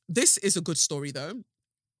 this is a good story though.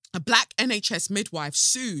 A black NHS midwife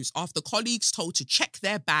sues after colleagues told to check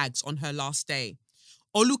their bags on her last day.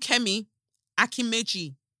 Olukemi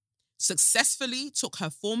Akimeji successfully took her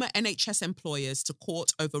former NHS employers to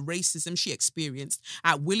court over racism she experienced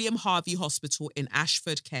at William Harvey Hospital in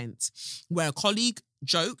Ashford, Kent, where a colleague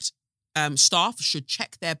joked staff should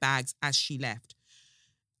check their bags as she left.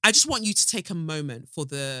 I just want you to take a moment for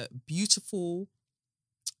the beautiful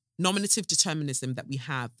nominative determinism that we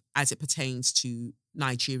have as it pertains to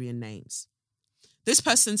Nigerian names. This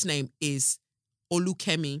person's name is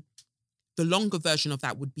Olukemi. The longer version of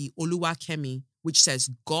that would be Oluwakemi, which says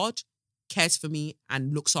God cares for me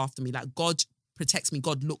and looks after me. Like God protects me,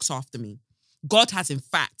 God looks after me. God has in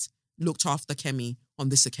fact looked after Kemi on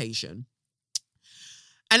this occasion.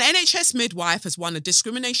 An NHS midwife has won a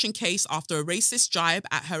discrimination case after a racist jibe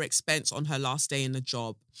at her expense on her last day in the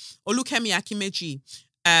job. Olukemi Akimeji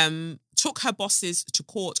took her bosses to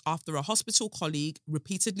court after a hospital colleague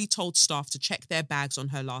repeatedly told staff to check their bags on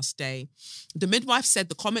her last day. The midwife said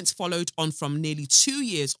the comments followed on from nearly 2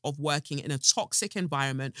 years of working in a toxic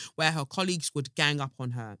environment where her colleagues would gang up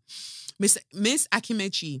on her. Ms.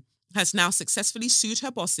 Akimeji has now successfully sued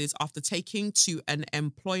her bosses after taking to an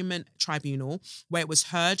employment tribunal where it was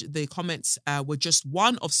heard the comments were just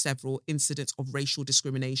one of several incidents of racial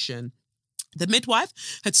discrimination. The midwife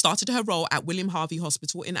had started her role at William Harvey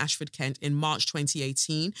Hospital in Ashford, Kent in March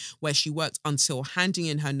 2018, where she worked until handing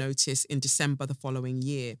in her notice in December the following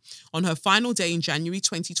year. On her final day in January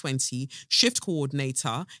 2020, shift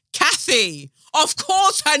coordinator, Kathy, of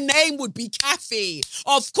course her name would be Kathy.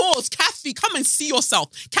 Of course, Kathy, come and see yourself.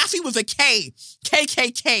 Kathy with a K,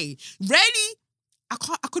 KKK. Really? I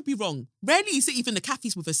could be wrong. Rarely is it even the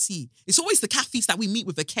Kathys with a C. It's always the Kathys that we meet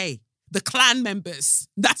with a K. The clan members,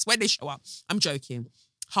 that's where they show up. I'm joking,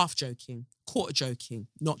 half joking, quarter joking,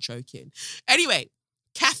 not joking. Anyway,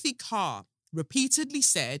 Kathy Carr repeatedly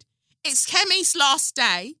said, "It's Kemi's last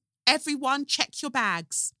day. Everyone check your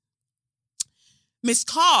bags." Miss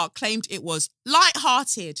Carr claimed it was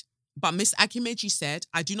light-hearted, but Miss Akimeji said,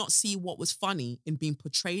 "I do not see what was funny in being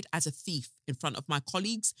portrayed as a thief in front of my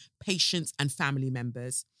colleagues, patients, and family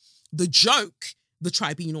members." The joke the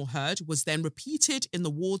tribunal heard was then repeated in the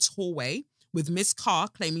ward's hallway, with Miss Carr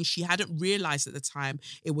claiming she hadn't realised at the time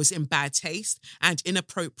it was in bad taste and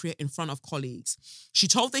inappropriate in front of colleagues. She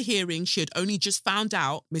told the hearing she had only just found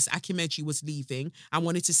out Miss Akimeji was leaving and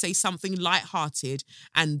wanted to say something light-hearted,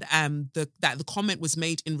 and that the comment was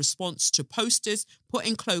made in response to posters put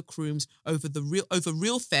in cloakrooms over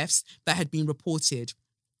real thefts that had been reported.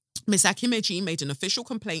 Ms. Akimeji made an official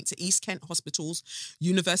complaint to East Kent Hospital's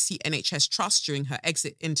University NHS Trust during her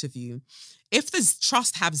exit interview. "If the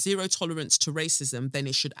trust have zero tolerance to racism, then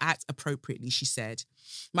it should act appropriately," she said.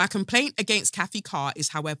 "My complaint against Kathy Carr is,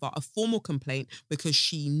 however, a formal complaint because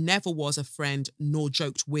she never was a friend nor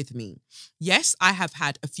joked with me. Yes, I have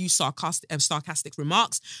had a few sarcastic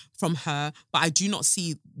remarks from her, but I do not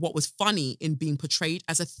see what was funny in being portrayed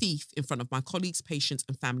as a thief in front of my colleagues, patients,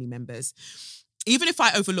 and family members. Even if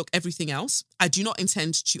I overlook everything else, I do not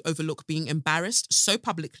intend to overlook being embarrassed so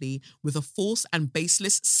publicly with a false and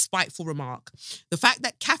baseless, spiteful remark. The fact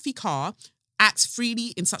that Kathy Carr acts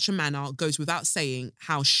freely in such a manner goes without saying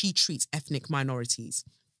how she treats ethnic minorities."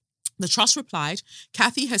 The trust replied,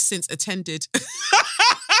 "Kathy has since attended..."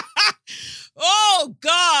 Oh,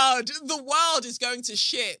 God, the world is going to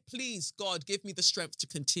shit. Please, God, give me the strength to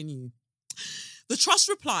continue. The trust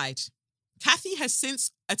replied, "Kathy has since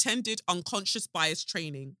attended unconscious bias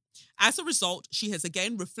training. As a result, she has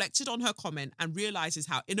again reflected on her comment and realizes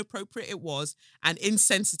how inappropriate it was and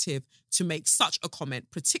insensitive to make such a comment,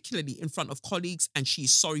 particularly in front of colleagues, and she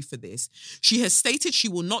is sorry for this. She has stated she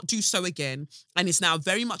will not do so again and is now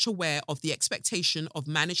very much aware of the expectation of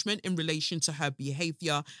management in relation to her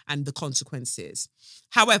behavior and the consequences."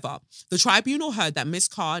 However, the tribunal heard that Ms.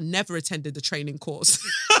 Carr never attended the training course.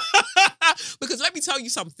 Because let me tell you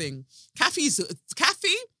something. Kathy,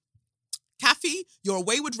 you're a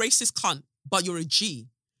wayward racist cunt, but you're a G.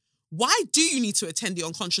 why do you need to attend the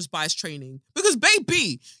unconscious bias training? Because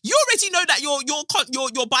baby, you already know that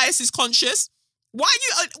your bias is conscious. Why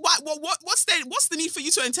are you? What's the need for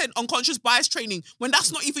you to attend unconscious bias training when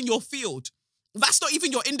that's not even your field? That's not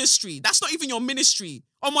even your industry. That's not even your ministry.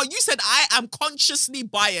 Omar, you said I am consciously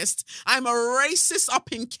biased. I'm a racist up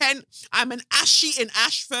in Kent. I'm an Ashy in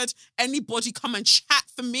Ashford. Anybody come and chat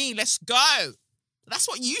for me? Let's go. That's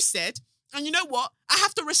what you said. And you know what? I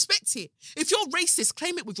have to respect it. If you're racist,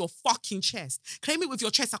 claim it with your fucking chest. Claim it with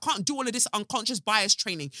your chest. I can't do all of this unconscious bias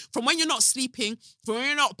training. From when you're not sleeping, from when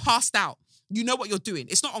you're not passed out, you know what you're doing.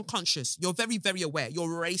 It's not unconscious. You're very, very aware. You're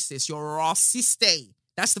racist. You're raciste.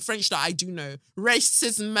 That's the French that I do know.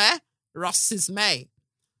 Racism. Racisme.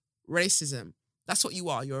 Racism. That's what you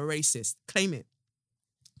are. You're a racist. Claim it.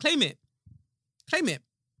 Claim it. Claim it.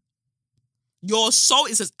 Your soul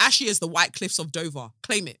is as ashy as the white cliffs of Dover.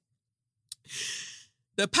 Claim it.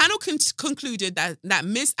 The panel concluded that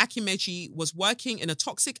Ms. Akimeji was working in a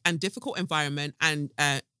toxic and difficult environment, and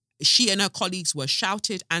she and her colleagues were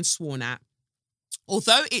shouted and sworn at.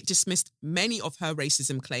 Although it dismissed many of her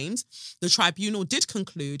racism claims, the tribunal did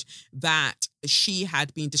conclude that she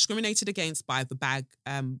had been discriminated against by the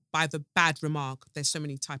bad remark. There's so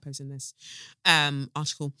many typos in this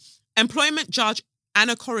article. Employment Judge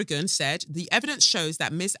Anna Corrigan said the evidence shows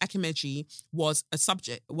that Ms. Akimeji was a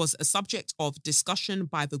subject of discussion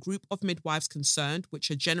by the group of midwives concerned, which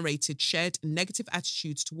had generated shared negative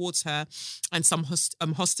attitudes towards her and some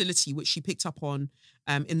hostility, which she picked up on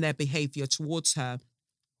in their behaviour towards her.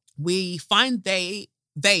 We find they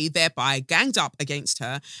thereby ganged up against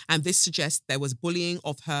her, and this suggests there was bullying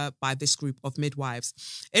of her by this group of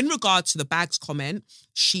midwives. In regard to the bags comment,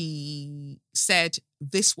 she said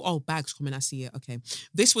bags comment, I see it, okay.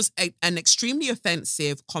 This was an extremely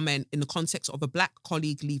offensive comment in the context of a black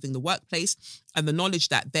colleague leaving the workplace and the knowledge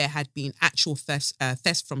that there had been actual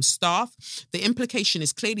theft from staff. The implication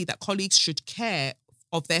is clearly that colleagues should take care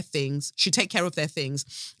of their things,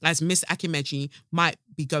 as Miss Akimeji might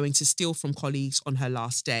be going to steal from colleagues on her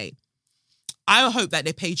last day. I hope that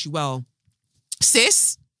they paid you well.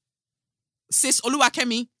 Sis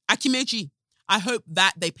Oluwakemi Akimeji, I hope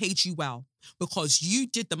that they paid you well because you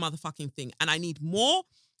did the motherfucking thing. And I need more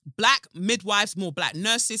black midwives, more black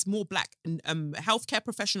nurses, more black healthcare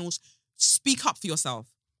professionals. Speak up for yourself.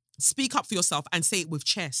 Speak up for yourself and say it with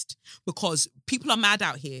chest because people are mad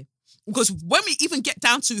out here. Because when we even get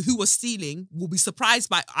down to who was stealing,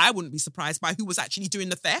 I wouldn't be surprised by who was actually doing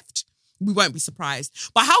the theft. We won't be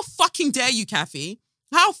surprised. But how fucking dare you, Kathy?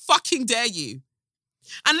 How fucking dare you?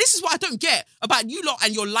 And this is what I don't get about you lot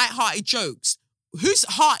and your light-hearted jokes. Whose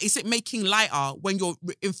heart is it making lighter when you're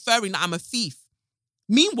inferring that I'm a thief?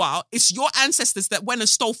 Meanwhile, it's your ancestors that went and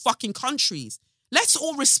stole fucking countries. Let's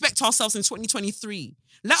all respect ourselves in 2023.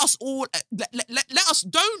 Let us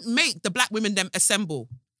don't make the black women them assemble.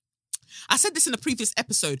 I said this in a previous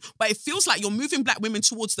episode, but it feels like you're moving black women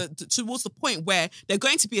towards the point where they're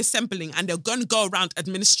going to be assembling and they're going to go around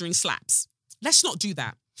administering slaps. Let's not do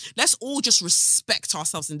that. Let's all just respect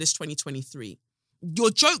ourselves in this 2023. Your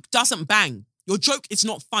joke doesn't bang. Your joke is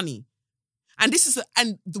not funny. And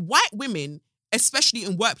and the white women, especially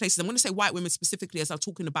in workplaces, I'm going to say white women specifically as I'm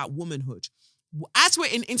talking about womanhood. As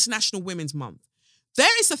we're in International Women's Month,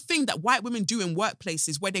 there is a thing that white women do in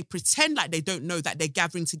workplaces where they pretend like they don't know that they're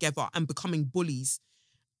gathering together and becoming bullies.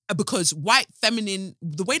 Because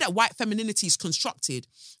the way that white femininity is constructed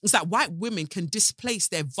is that white women can displace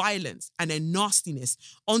their violence and their nastiness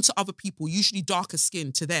onto other people, usually darker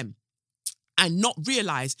skinned to them, and not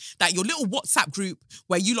realise that your little WhatsApp group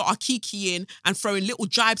where you lot are kikiing and throwing little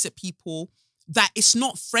jibes at people, that it's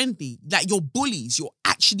not friendly, that you're bullies, you're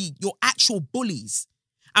actual bullies.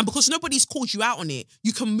 And because nobody's called you out on it,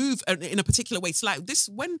 you can move in a particular way. It's like this,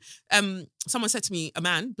 when someone said to me,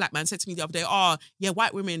 black man said to me the other day,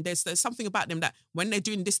 white women, there's something about them that when they're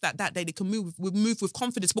doing this, that day, they can move with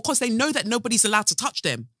confidence because they know that nobody's allowed to touch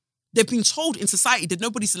them. They've been told in society that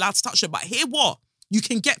nobody's allowed to touch them. But hear what? You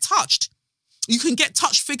can get touched. You can get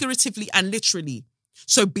touched figuratively and literally.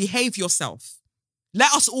 So behave yourself.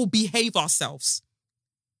 Let us all behave ourselves.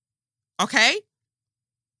 Okay?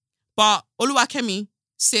 But Oluwakemi,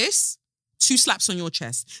 sis, 2 slaps on your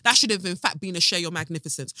chest. That should have, in fact, been a share your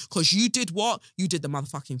magnificence because you did what? You did the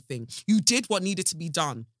motherfucking thing. You did what needed to be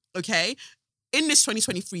done, okay? In this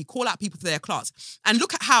 2023, call out people for their class. And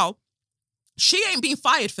look at how she ain't being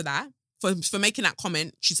fired for that, for making that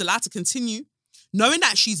comment. She's allowed to continue. Knowing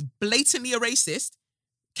that she's blatantly a racist,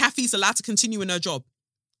 Kathy's allowed to continue in her job.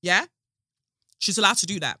 Yeah? She's allowed to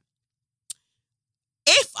do that.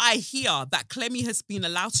 If I hear that Clemmy has been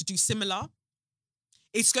allowed to do similar,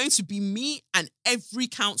 it's going to be me and every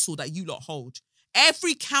council that you lot hold.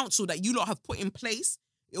 Every council that you lot have put in place,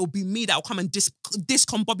 it'll be me that will come and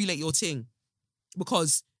discombobulate your thing.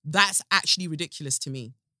 Because that's actually ridiculous to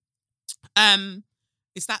me.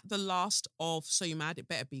 Is that the last of So You Mad? It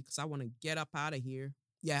better be, because I want to get up out of here.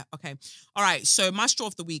 Yeah, okay. All right, so my straw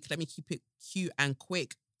of the week, let me keep it cute and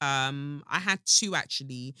quick. I had two,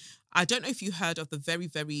 actually. I don't know if you heard of the very,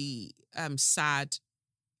 very sad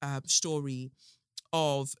story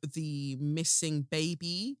of the missing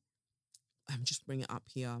baby. Just bring it up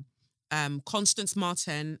here. Constance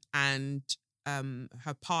Martin and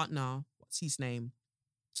her partner, what's his name?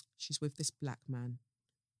 She's with this black man.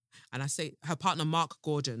 And I say her partner, Mark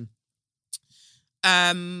Gordon.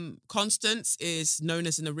 Constance is known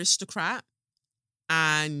as an aristocrat,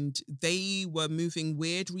 and they were moving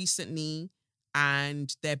weird recently,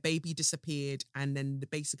 and their baby disappeared, and then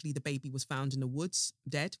basically the baby was found in the woods,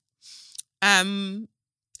 dead. In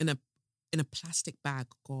a plastic bag,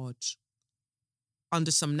 God,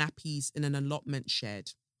 under some nappies in an allotment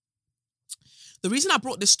shed. The reason I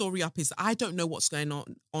brought this story up is I don't know what's going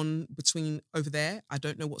on between over there. I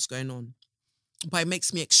don't know what's going on. But it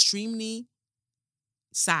makes me extremely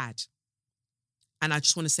sad. And I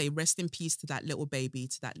just want to say rest in peace to that little baby,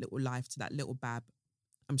 to that little life, to that little bab.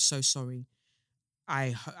 I'm so sorry.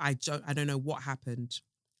 I don't know what happened.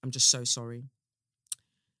 I'm just so sorry.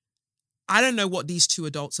 I don't know what these two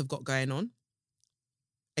adults have got going on.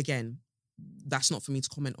 Again, that's not for me to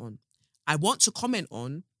comment on. I want to comment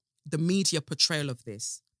on the media portrayal of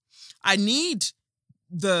this. I need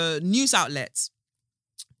the news outlets,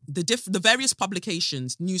 the various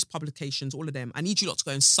publications, news publications, all of them. I need you lot to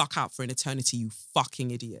go and suck out for an eternity, you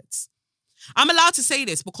fucking idiots. I'm allowed to say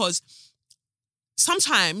this because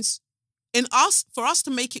sometimes for us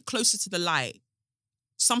to make it closer to the light,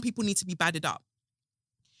 some people need to be badded up.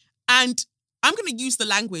 And I'm going to use the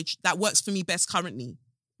language that works for me best currently,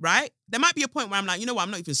 right? There might be a point where I'm like, you know what,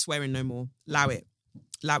 I'm not even swearing no more. Allow it.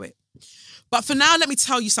 But for now, let me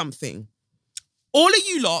tell you something. All of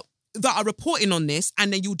you lot that are reporting on this,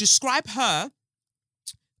 and then you'll describe her,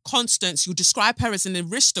 Constance, you'll describe her as an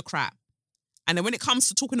aristocrat. And then when it comes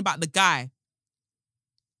to talking about the guy,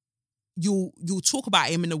 you'll talk about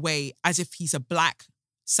him in a way as if he's a black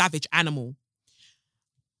savage animal.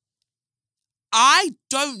 I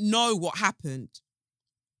don't know what happened,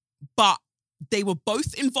 but they were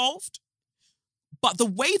both involved. But the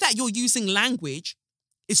way that you're using language,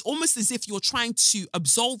 it's almost as if you're trying to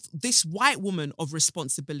absolve this white woman of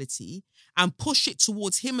responsibility and push it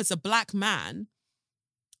towards him as a black man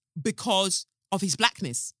because of his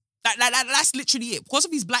blackness. That's literally it. Because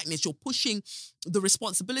of his blackness, you're pushing the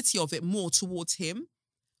responsibility of it more towards him.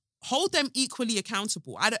 Hold them equally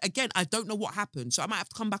accountable. I don't know what happened. So I might have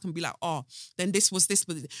to come back and be like, oh, then this was this.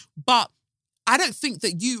 But I don't think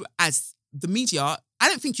that you, as the media, I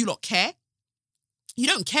don't think you lot care. You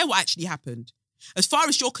don't care what actually happened. As far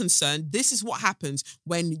as you're concerned, this is what happens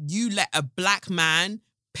when you let a black man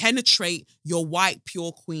penetrate your white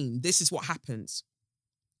pure queen. This is what happens.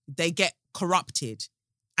 They get corrupted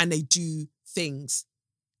and they do things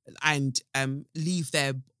and leave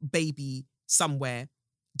their baby somewhere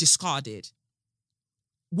discarded.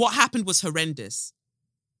 What happened was horrendous.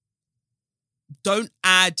 Don't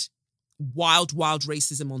add wild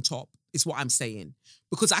racism on top, is what I'm saying.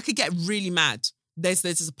 Because I could get really mad.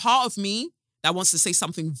 There's a part of me that wants to say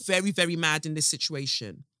something very, very mad in this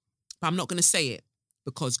situation. But I'm not going to say it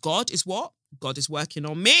because God is what? God is working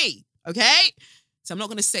on me, okay? So I'm not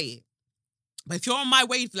going to say it. But if you're on my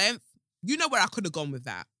wavelength, you know where I could have gone with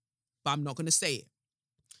that. But I'm not going to say it.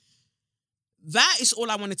 That is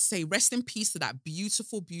all I wanted to say. Rest in peace to that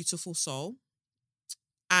beautiful, beautiful soul.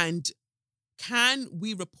 And can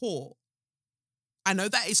we report? I know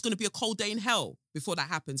that it's going to be a cold day in hell before that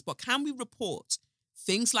happens, but can we report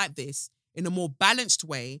things like this in a more balanced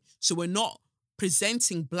way so we're not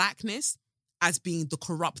presenting blackness as being the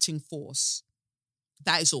corrupting force?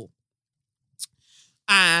 That is all.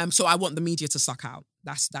 So I want the media to suck out.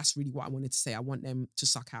 That's really what I wanted to say. I want them to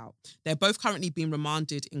suck out. They're both currently being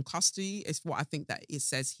remanded in custody, is what I think that it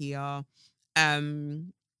says here.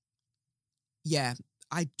 Yeah,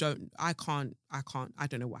 I don't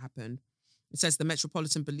know what happened. It says the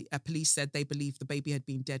Metropolitan Police said they believe the baby had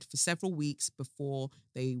been dead for several weeks before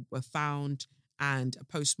they were found, and a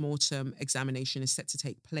post-mortem examination is set to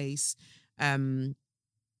take place.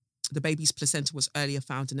 The baby's placenta was earlier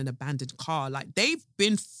found in an abandoned car. Like, they've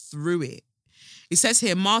been through it. It says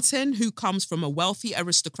here, Martin, who comes from a wealthy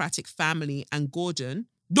aristocratic family, and Gordon,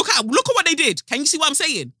 look at what they did. Can you see what I'm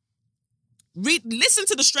saying? Listen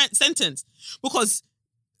to the sentence, because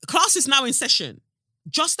class is now in session.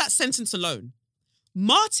 Just that sentence alone.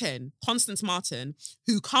 Martin, Constance Martin,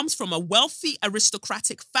 who comes from a wealthy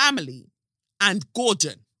aristocratic family, and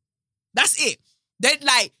Gordon. That's it.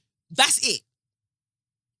 That's it.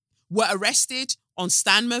 Were arrested on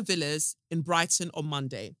Stanmer Villas in Brighton on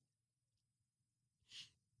Monday.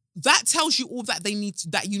 That tells you all that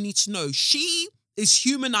you need to know. She is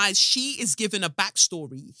humanized. She is given a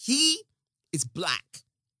backstory. He is black.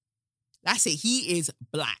 That's it. He is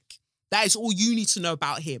black. That is all you need to know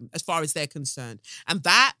about him as far as they're concerned. And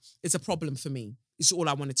that is a problem for me. It's all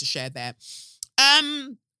I wanted to share there.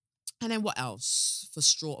 And then what else for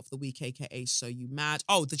straw of the week, aka So You Mad?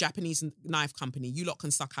 Oh, the Japanese knife company. You lot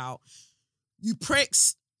can suck out. You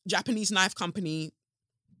pricks, Japanese knife company.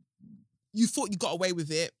 You thought you got away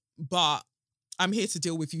with it, but I'm here to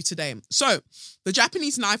deal with you today. So the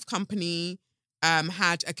Japanese knife company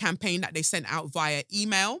had a campaign that they sent out via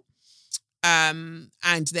email. And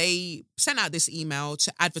they sent out this email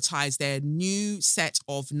to advertise their new set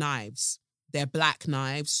of knives. They're black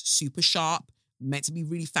knives, super sharp, meant to be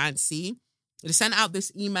really fancy. They sent out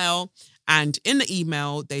this email, and in the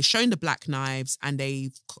email, they're showing the black knives, and they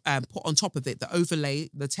put on top of it the overlay,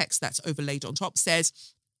 the text that's overlaid on top says,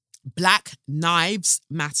 "Black Knives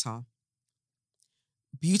Matter.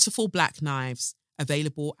 Beautiful black knives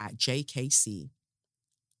available at JKC.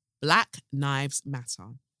 Black Knives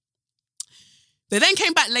Matter." They then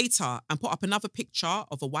came back later and put up another picture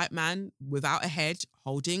of a white man without a head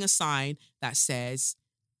holding a sign that says,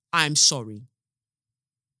 "I'm sorry."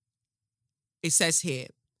 It says here,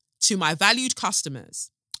 "To my valued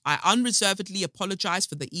customers, I unreservedly apologize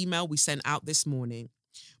for the email we sent out this morning.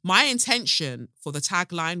 My intention for the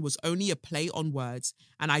tagline was only a play on words,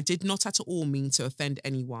 and I did not at all mean to offend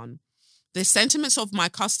anyone. The sentiments of my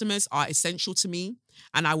customers are essential to me,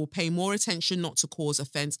 and I will pay more attention not to cause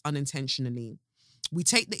offense unintentionally. We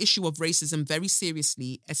take the issue of racism very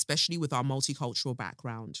seriously, especially with our multicultural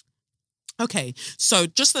background." Okay, so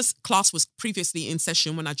just as class was previously in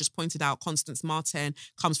session when I just pointed out Constance Martin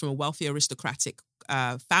comes from a wealthy aristocratic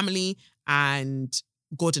family and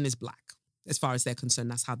Gordon is black. As far as they're concerned,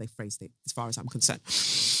 that's how they phrased it, as far as I'm concerned.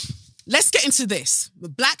 Let's get into this.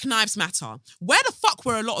 Black Knives Matter. Where the fuck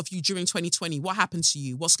were a lot of you during 2020? What happened to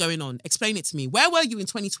you? What's going on? Explain it to me. Where were you in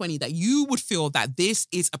 2020 that you would feel that this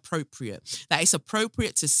is appropriate? That it's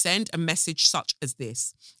appropriate to send a message such as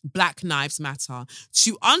this. Black Knives Matter.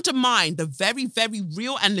 To undermine the very, very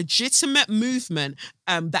real and legitimate movement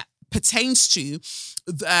that pertains to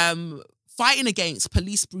fighting against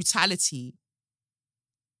police brutality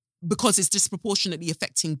because it's disproportionately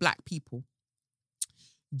affecting black people.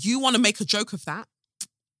 You want to make a joke of that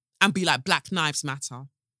and be like, Black Knives Matter.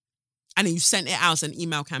 And then you sent it out as an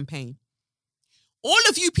email campaign. All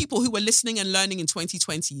of you people who were listening and learning in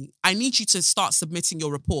 2020, I need you to start submitting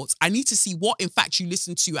your reports. I need to see what, in fact, you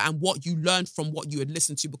listened to and what you learned from what you had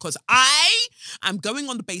listened to, because I am going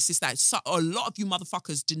on the basis that a lot of you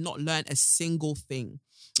motherfuckers did not learn a single thing.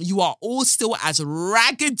 You are all still as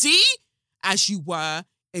raggedy as you were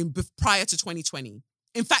prior to 2020.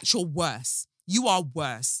 In fact, you're worse. You are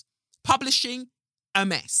worse. Publishing, a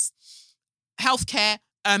mess. Healthcare,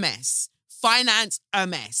 a mess. Finance, a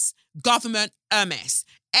mess. Government, a mess.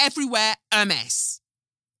 Everywhere, a mess.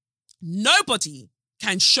 Nobody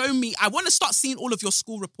can show me. I want to start seeing all of your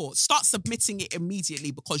school reports. Start submitting it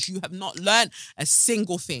immediately because you have not learned a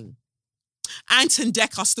single thing. Ant and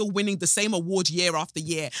Dec are still winning the same award year after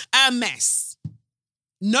year. A mess.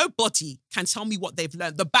 Nobody can tell me what they've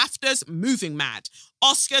learned. The BAFTAs, moving mad.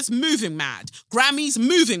 Oscars, moving mad. Grammys,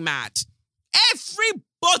 moving mad.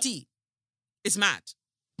 Everybody is mad.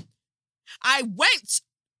 I went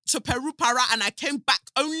to Peru Para and I came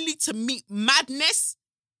back only to meet madness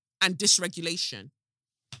and dysregulation.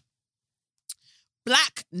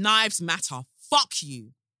 Black Knives Matter. Fuck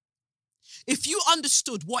you. If you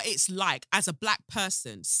understood what it's like as a black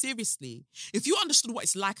person, seriously, if you understood what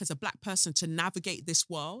it's like as a black person to navigate this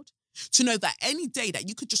world, to know that any day that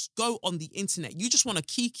you could just go on the internet, you just want to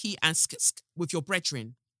kiki and sk with your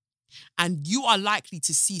brethren, and you are likely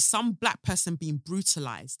to see some black person being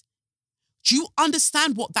brutalized. Do you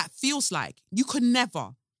understand what that feels like? You could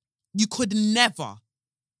never. You could never.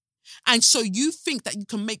 And so you think that you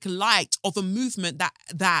can make light of a movement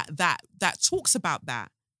that talks about that.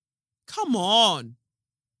 Come on.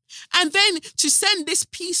 And then to send this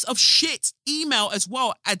piece of shit email as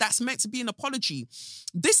well, that's meant to be an apology.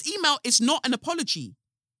 This email is not an apology.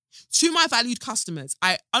 To my valued customers,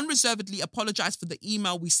 I unreservedly apologize for the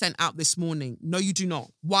email we sent out this morning. No, you do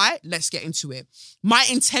not. Why? Let's get into it. My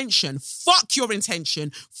intention, fuck your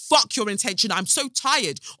intention. Fuck your intention. I'm so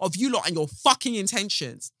tired of you lot and your fucking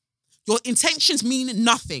intentions. Your intentions mean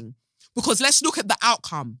nothing, because let's look at the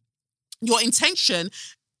outcome. Your intention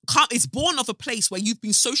is born of a place where you've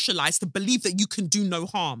been socialized to believe that you can do no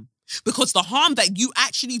harm. Because the harm that you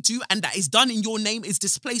actually do and that is done in your name is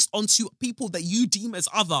displaced onto people that you deem as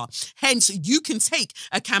other. Hence, you can take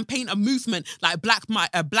a campaign, a movement like Black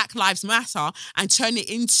Lives Matter and turn it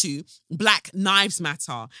into Black Knives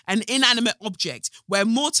Matter, an inanimate object where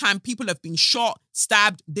more time people have been shot,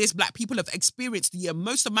 stabbed, Black people have experienced the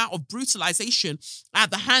most amount of brutalization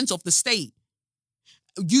at the hands of the state.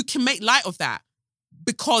 You can make light of that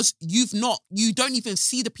because you don't even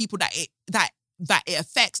see the people that it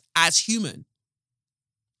affects as human.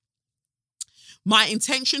 My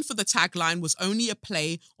intention for the tagline was only a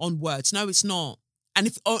play on words. No, it's not. And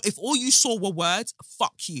if all you saw were words,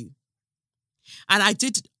 fuck you. And I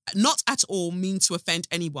did not at all mean to offend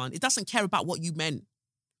anyone. It doesn't care about what you meant.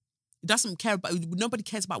 Nobody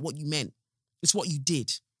cares about what you meant. It's what you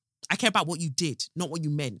did. I care about what you did, not what you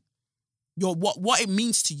meant. What it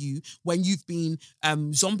means to you when you've been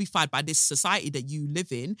zombified by this society that you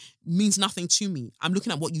live in means nothing to me. I'm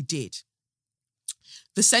looking at what you did.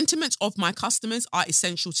 The sentiments of my customers are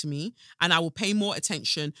essential to me, and I will pay more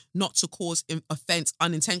attention not to cause offense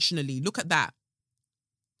unintentionally. Look at that.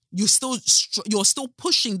 You're still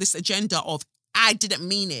pushing this agenda of, I didn't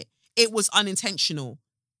mean it. It was unintentional.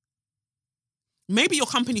 Maybe your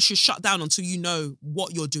company should shut down until you know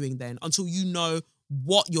what you're doing then, until you know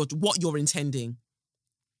what you're intending.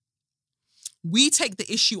 We take the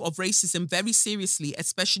issue of racism very seriously,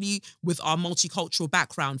 especially with our multicultural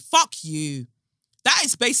background. Fuck you. That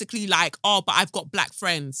is basically like, oh, but I've got Black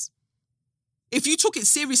friends. If you took it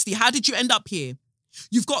seriously, how did you end up here?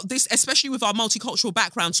 You've got this, especially with our multicultural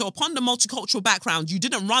background. So upon the multicultural background, you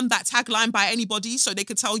didn't run that tagline by anybody so they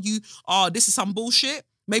could tell you, oh, this is some bullshit.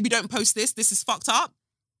 Maybe don't post this. This is fucked up.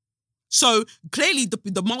 So clearly the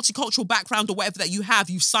multicultural background or whatever that you have,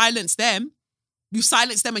 you silence them. You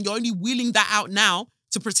silence them and you're only wheeling that out now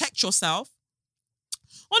to protect yourself.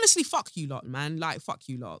 Honestly, fuck you lot, man. Like, fuck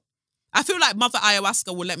you lot. I feel like Grandmother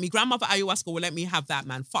Ayahuasca will let me have that,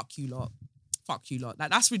 man. Fuck you lot. Fuck you lot. Like,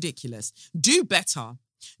 that's ridiculous. Do better.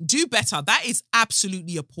 Do better. That is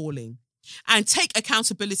absolutely appalling. And take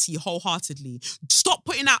accountability wholeheartedly. Stop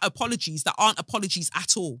putting out apologies that aren't apologies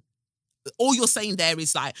at all. All you're saying there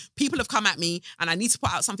is like, people have come at me and I need to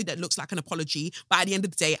put out something that looks like an apology, but at the end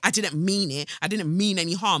of the day, I didn't mean it. I didn't mean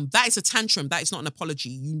any harm. That is a tantrum. That is not an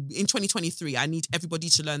apology. In 2023, I need everybody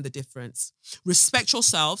to learn the difference. Respect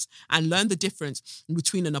yourselves and learn the difference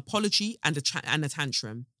between an apology and a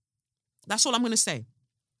tantrum. That's all I'm going to say.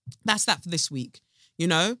 That's that for this week. You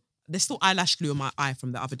know, there's still eyelash glue on my eye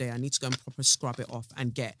from the other day. I need to go and proper scrub it off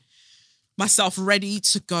and get myself ready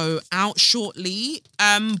to go out shortly.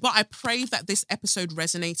 But I pray that this episode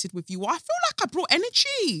resonated with you. I feel like I brought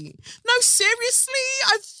energy. No, seriously,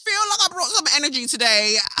 I feel like I brought some energy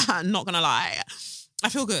today. I'm not gonna lie. I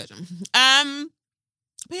feel good.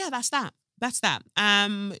 But yeah, that's that.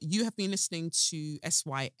 You have been listening to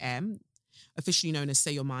SYM, officially known as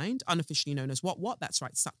Say Your Mind, unofficially known as What? That's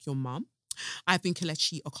right, Suck Your Mum. I've been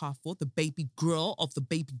Kelechi Okafor, the baby girl of the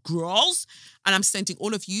baby girls. And I'm sending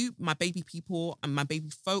all of you, my baby people and my baby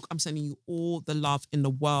folk, I'm sending you all the love in the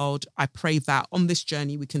world. I pray that on this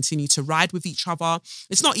journey, we continue to ride with each other.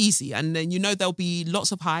 It's not easy. And then, you know, there'll be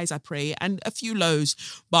lots of highs, I pray, and a few lows.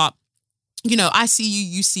 But, you know, I see you,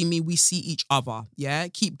 you see me, we see each other. Yeah,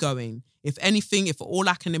 keep going. If anything, if all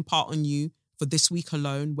I can impart on you for this week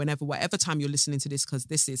alone, whatever time you're listening to this, because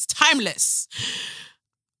this is timeless,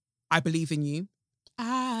 I believe in you.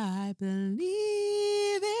 I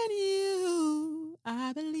believe in you.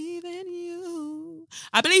 I believe in you.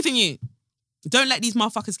 I believe in you. Don't let these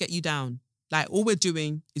motherfuckers get you down. Like, all we're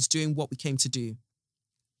doing is doing what we came to do.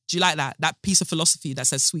 Do you like that? That piece of philosophy that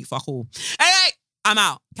says sweet fuck all. Anyway, I'm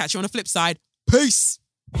out. Catch you on the flip side. Peace.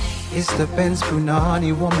 It's the Benz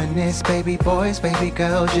Brunani womanist, baby boys, baby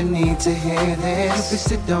girls, you need to hear this.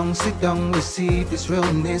 Sit down, receive this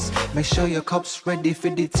realness. Make sure your cup's ready for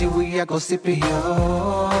the tea, we are go sip it, yo.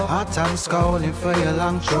 Hard time scrolling for your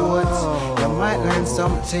long shorts. You might learn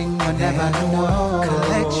something you never know.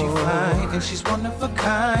 Collect you fine, and she's one of a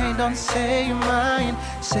kind. Don't say your mind,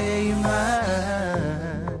 say your mind.